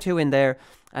with them 2 in there,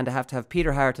 and they have to have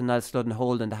Peter Hart and Niall Sludden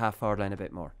holding the half-forward line a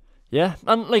bit more. Yeah,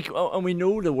 and we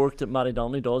know the work that Matty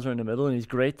Donnelly does around the middle, and he's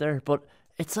great there. But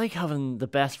it's like having the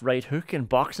best right hook in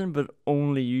boxing, but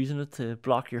only using it to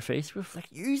block your face with. Like,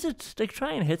 use it. Like,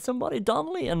 try and hit somebody.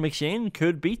 Donnelly and McShane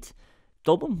could beat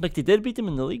Dublin. Like, they did beat them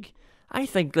in the league. I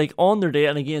think, like, on their day,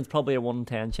 and again, it's probably a 1 in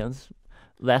 10 chance,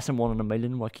 less than 1 in a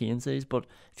million, what Cian says. But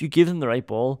if you give them the right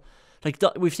ball. Like,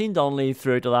 we've seen Donnelly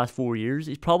throughout the last 4 years.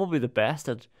 He's probably the best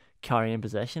at carrying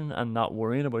possession and not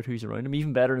worrying about who's around him.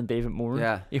 Even better than David Moore.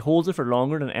 Yeah. He holds it for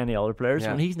longer than any other player. So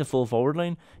when he's in the full forward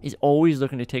line, he's always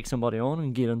looking to take somebody on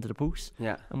and get into the post.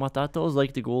 Yeah. And what that does,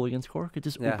 like the goal against Cork, it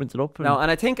just opens it up. And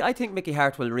I think Mickey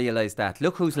Hart will realise that.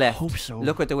 Look who's left. Hope so.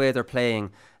 Look at the way they're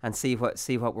playing and see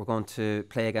what we're going to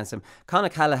play against them. Conor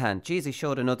Callaghan, geez, he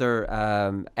showed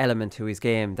another element to his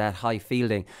game, that high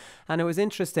fielding. And it was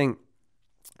interesting.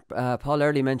 Paul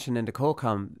Early mentioned in the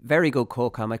co-com, very good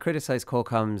co-com. I criticise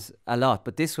co-coms a lot,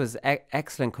 but this was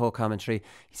excellent co-commentary.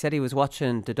 He said he was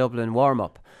watching the Dublin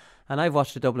warm-up, and I've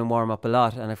watched the Dublin warm-up a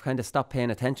lot, and I've kind of stopped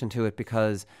paying attention to it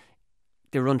because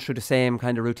they run through the same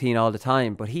kind of routine all the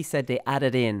time. But he said they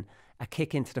added in a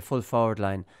kick into the full forward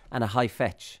line and a high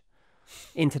fetch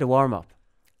into the warm-up.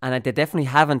 And they definitely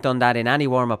haven't done that in any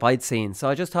warm-up I'd seen. So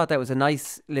I just thought that was a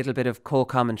nice little bit of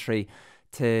co-commentary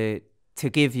to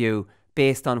give you,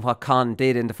 based on what Con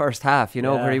did in the first half,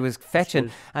 where he was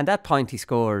fetching. And that point he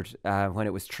scored when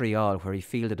it was 3-3, where he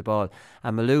fielded the ball.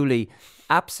 And Maluli,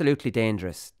 absolutely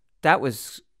dangerous. That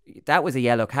was a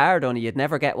yellow card, only you'd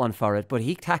never get one for it, but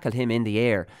he tackled him in the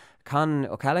air. Con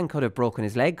O'Callaghan could have broken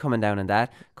his leg coming down in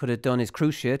that, could have done his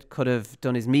cruciate, could have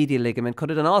done his medial ligament, could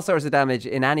have done all sorts of damage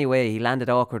in any way. He landed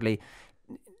awkwardly.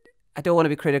 I don't want to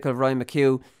be critical of Ryan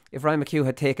McHugh. If Ryan McHugh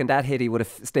had taken that hit, he would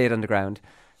have stayed on the ground.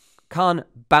 Con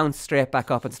bounced straight back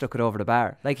up and stuck it over the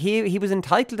bar. Like, he was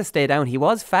entitled to stay down. He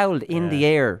was fouled in the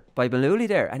air by Maluli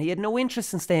there, and he had no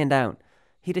interest in staying down.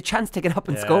 He had a chance to get up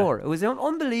and score. It was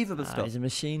unbelievable stuff. He's a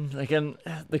machine. Like, and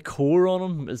the core on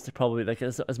him is probably, like,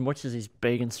 as much as he's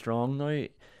big and strong now,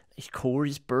 his core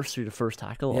just bursts through the first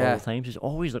tackle all the time. He's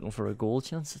always looking for a goal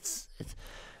chance. It's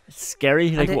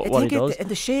scary, like, what he does. And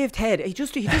the shaved head, he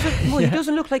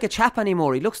doesn't look like a chap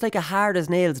anymore. He looks like a hard as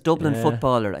nails Dublin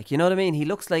footballer. Like, you know what I mean? He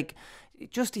looks like,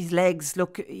 just his legs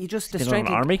look. He just, the strength.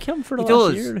 An army camp for the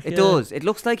last year. It does. It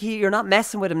looks like you're not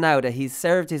messing with him now. That he's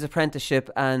served his apprenticeship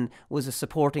and was a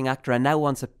supporting actor, and now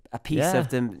wants a piece of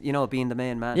them. Being the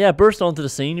main man. Yeah, burst onto the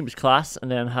scene. He was class,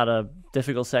 and then had a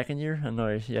difficult second year, and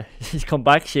now he's come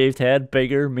back, shaved head,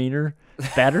 bigger, meaner,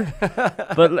 better.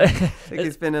 But I think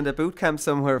he's been in a boot camp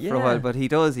somewhere for a while. But he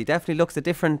definitely looks a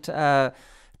different.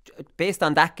 Based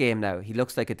on that game now, he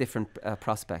looks like a different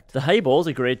prospect. The high ball is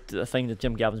a great thing that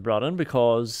Jim Gavin's brought in,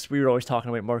 because we were always talking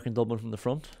about marking Dublin from the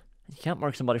front. You can't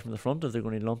mark somebody from the front if they're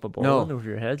going to lump a ball in over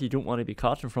your head. You don't want to be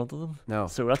caught in front of them. No.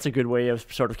 So that's a good way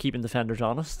of sort of keeping defenders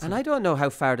honest. And I don't know how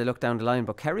far they look down the line,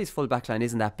 but Kerry's full back line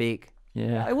isn't that big.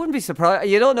 Yeah, I wouldn't be surprised.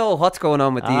 You don't know what's going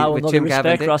on with Jim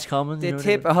Gavin. They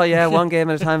tip. One game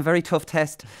at a time. Very tough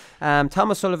test.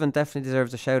 Thomas Sullivan definitely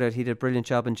deserves a shout out. He did a brilliant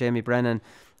job, and Jamie Brennan,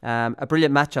 a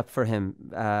brilliant matchup for him.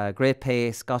 Great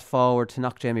pace, got forward to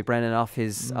knock Jamie Brennan off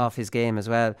his game as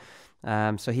well.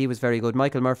 So he was very good.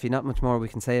 Michael Murphy, not much more we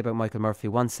can say about Michael Murphy.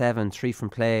 1-7, 3 from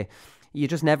play. You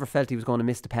just never felt he was going to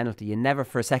miss the penalty. You never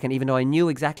for a second, even though I knew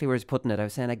exactly where he's putting it, I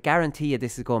was saying, I guarantee you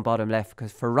this is going bottom left,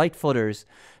 because for right footers,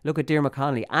 look at Diarmuid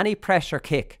Connolly, any pressure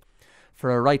kick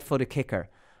for a right footed kicker,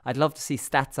 I'd love to see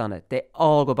stats on it. They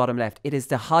all go bottom left. It is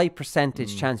the high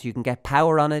percentage chance. You can get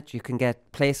power on it, you can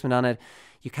get placement on it.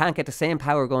 You can't get the same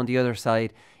power going the other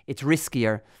side. It's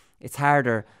riskier, it's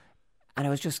harder. And I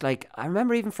was just like, I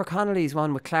remember even for Connolly's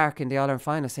one with Clark in the All-Ireland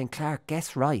final, saying, Clark,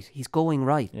 guess right. He's going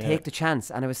right. Yeah. Take the chance.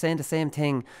 And I was saying the same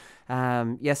thing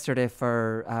yesterday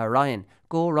for Ryan.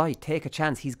 Go right, take a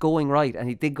chance. He's going right, and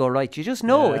he did go right. You just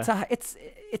know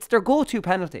it's their go-to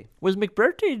penalty. Was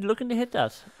McBurty looking to hit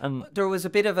that? And there was a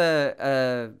bit of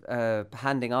a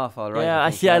handing off, all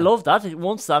right. Yeah, I love that.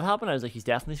 Once that happened, I was like, he's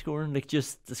definitely scoring. Like,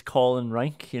 just this call and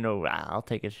rank, I'll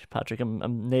take it, Patrick.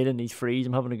 I'm nailing these frees.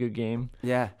 I'm having a good game.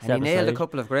 Yeah, and he nailed a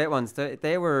couple of great ones.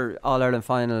 They were All-Ireland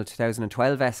final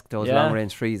 2012-esque, those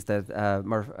long-range frees that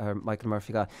Michael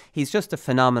Murphy got. He's just a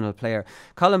phenomenal player.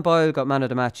 Colm Boyle got man of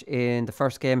the match in the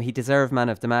first game. He deserved man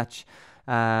of the match.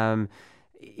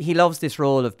 He loves this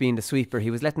role of being the sweeper.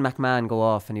 He was letting McMahon go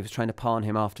off and he was trying to pawn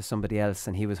him off to somebody else,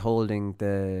 and he was holding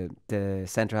the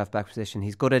centre half back position.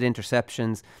 He's good at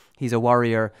interceptions. He's a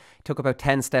warrior. Took about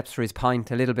 10 steps for his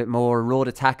point, a little bit more. Rode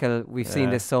a tackle. We've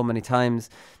seen this so many times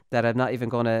that I'm not even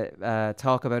going to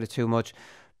talk about it too much.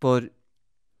 But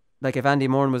like, if Andy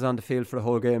Moran was on the field for the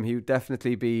whole game, he would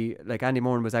definitely be like, Andy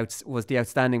Moran was the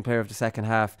outstanding player of the second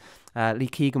half. Lee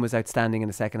Keegan was outstanding in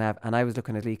the second half, and I was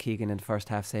looking at Lee Keegan in the first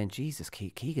half saying, Jesus,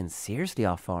 Keegan's seriously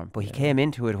off form, but he came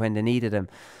into it when they needed him.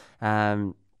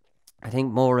 I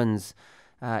think Moran's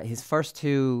his first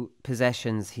two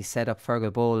possessions, he set up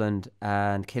Fergal Boland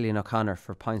and Cillian O'Connor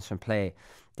for points from play.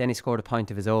 Then he scored a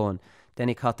point of his own. Then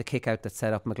he caught the kick out that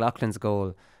set up McLaughlin's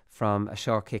goal from a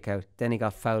short kick out. Then he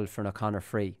got fouled for an O'Connor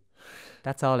free.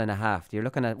 That's all in a half. You're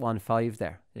looking at 1-5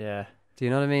 there. Yeah. Do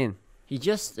you know what I mean? He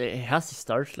has to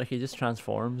start. Like, he just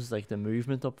transforms, like, the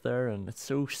movement up there, and it's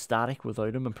so static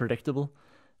without him and predictable.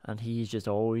 And he's just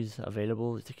always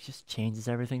available. It just changes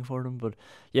everything for them. But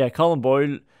yeah, Colm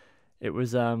Boyle, it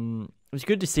was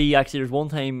good to see. Actually, there's one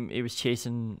time he was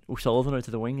chasing O'Sullivan out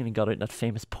to the wing and he got out in that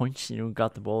famous punch.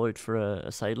 Got the ball out for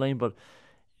a sideline, but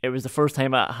it was the first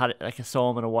time I saw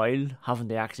him in a while having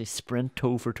to actually sprint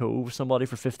toe for toe with somebody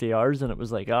for 50 yards, and it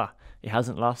was like, he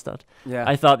hasn't lost that. Yeah.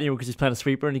 I thought, because he's playing a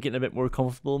sweeper and he's getting a bit more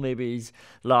comfortable, maybe he's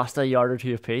lost a yard or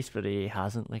two of pace, but he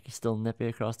hasn't. Like, he's still nippy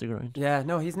across the ground. Yeah,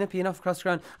 no, he's nippy enough across the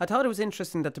ground. I thought it was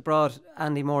interesting that they brought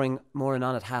Andy Moran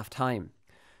on at half time,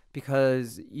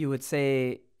 because you would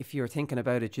say, if you were thinking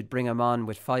about it, you'd bring him on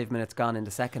with 5 minutes gone in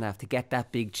the second half to get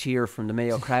that big cheer from the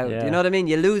Mayo crowd. Yeah. You know what I mean?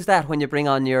 You lose that when you bring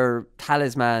on your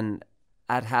talisman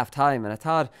at half time. And I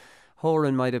thought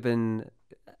Horan might have been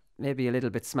maybe a little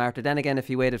bit smarter. Then again, if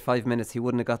he waited 5 minutes, he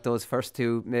wouldn't have got those first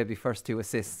two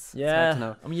assists.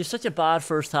 Yeah, I mean, you're such a bad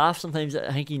first half. Sometimes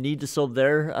I think you need to sub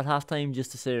there at half time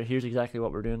just to say, here's exactly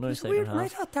what we're doing now. It's weird. I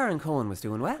thought Darren Cohen was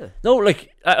doing well. No,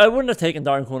 like, I wouldn't have taken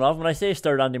Darren Cohen off. When I say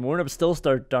start Andy Moran, I would still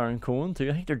start Darren Cohen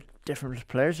too. I think they're different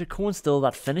players. Cohen's still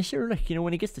that finisher. Like,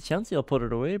 when he gets the chance, he'll put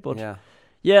it away. But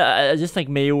yeah, I just think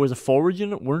Mayo as a forward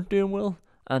unit weren't doing well,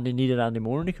 and they needed Andy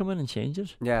Moran to come in and change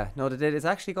it. Yeah, no, they did. It's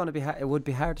actually going to be it would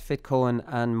be hard to fit Cohen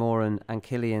and Moran and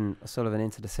Cillian O'Sullivan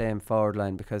into the same forward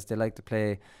line, because they like to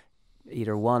play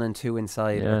either 1 and 2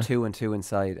 inside or 2 and 2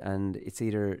 inside, and it's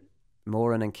either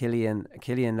Moran and Cillian.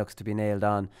 Cillian looks to be nailed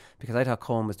on, because I thought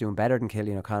Cohen was doing better than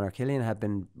Cillian O'Connor. Cillian had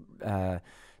been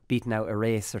beaten out a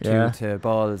race or two to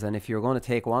balls, and if you were going to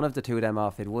take one of the two of them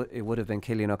off, it would have been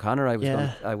Cillian O'Connor.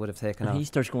 I would have taken off. He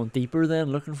starts going deeper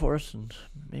then, looking for it, and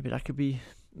maybe that could be.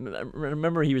 I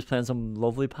remember he was playing some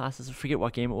lovely passes. I forget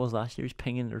what game it was last year. He was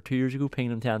pinging, or 2 years ago,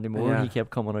 pinging him to Andy Moore, and he kept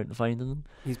coming out and finding them.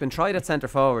 He's been tried at centre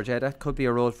forward. Yeah, that could be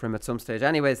a role for him at some stage.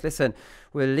 Anyways, listen,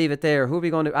 we'll leave it there. Who are we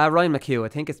going to? Ryan McHugh. I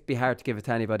think it'd be hard to give it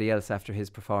to anybody else after his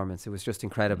performance. It was just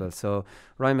incredible. So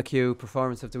Ryan McHugh,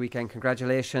 performance of the weekend.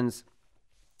 Congratulations.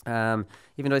 Even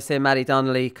though I say Matty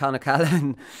Donnelly, Conor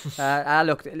Callan,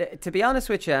 look, to be honest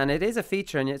with you, and it is a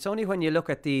feature, and it's only when you look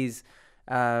at these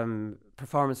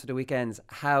performance of the weekends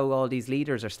how all these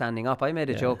leaders are standing up. I made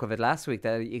a joke of it last week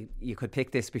that you could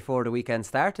pick this before the weekend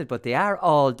started, but they are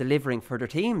all delivering for their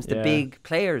teams, the big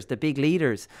players, the big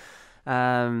leaders.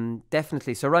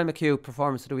 Definitely. So Ryan McHugh,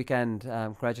 performance of the weekend,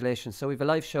 congratulations. So we have a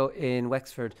live show in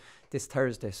Wexford this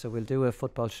Thursday, so we'll do a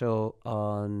football show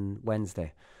on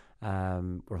Wednesday.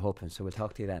 We're hoping, so we'll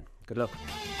talk to you then. Good luck.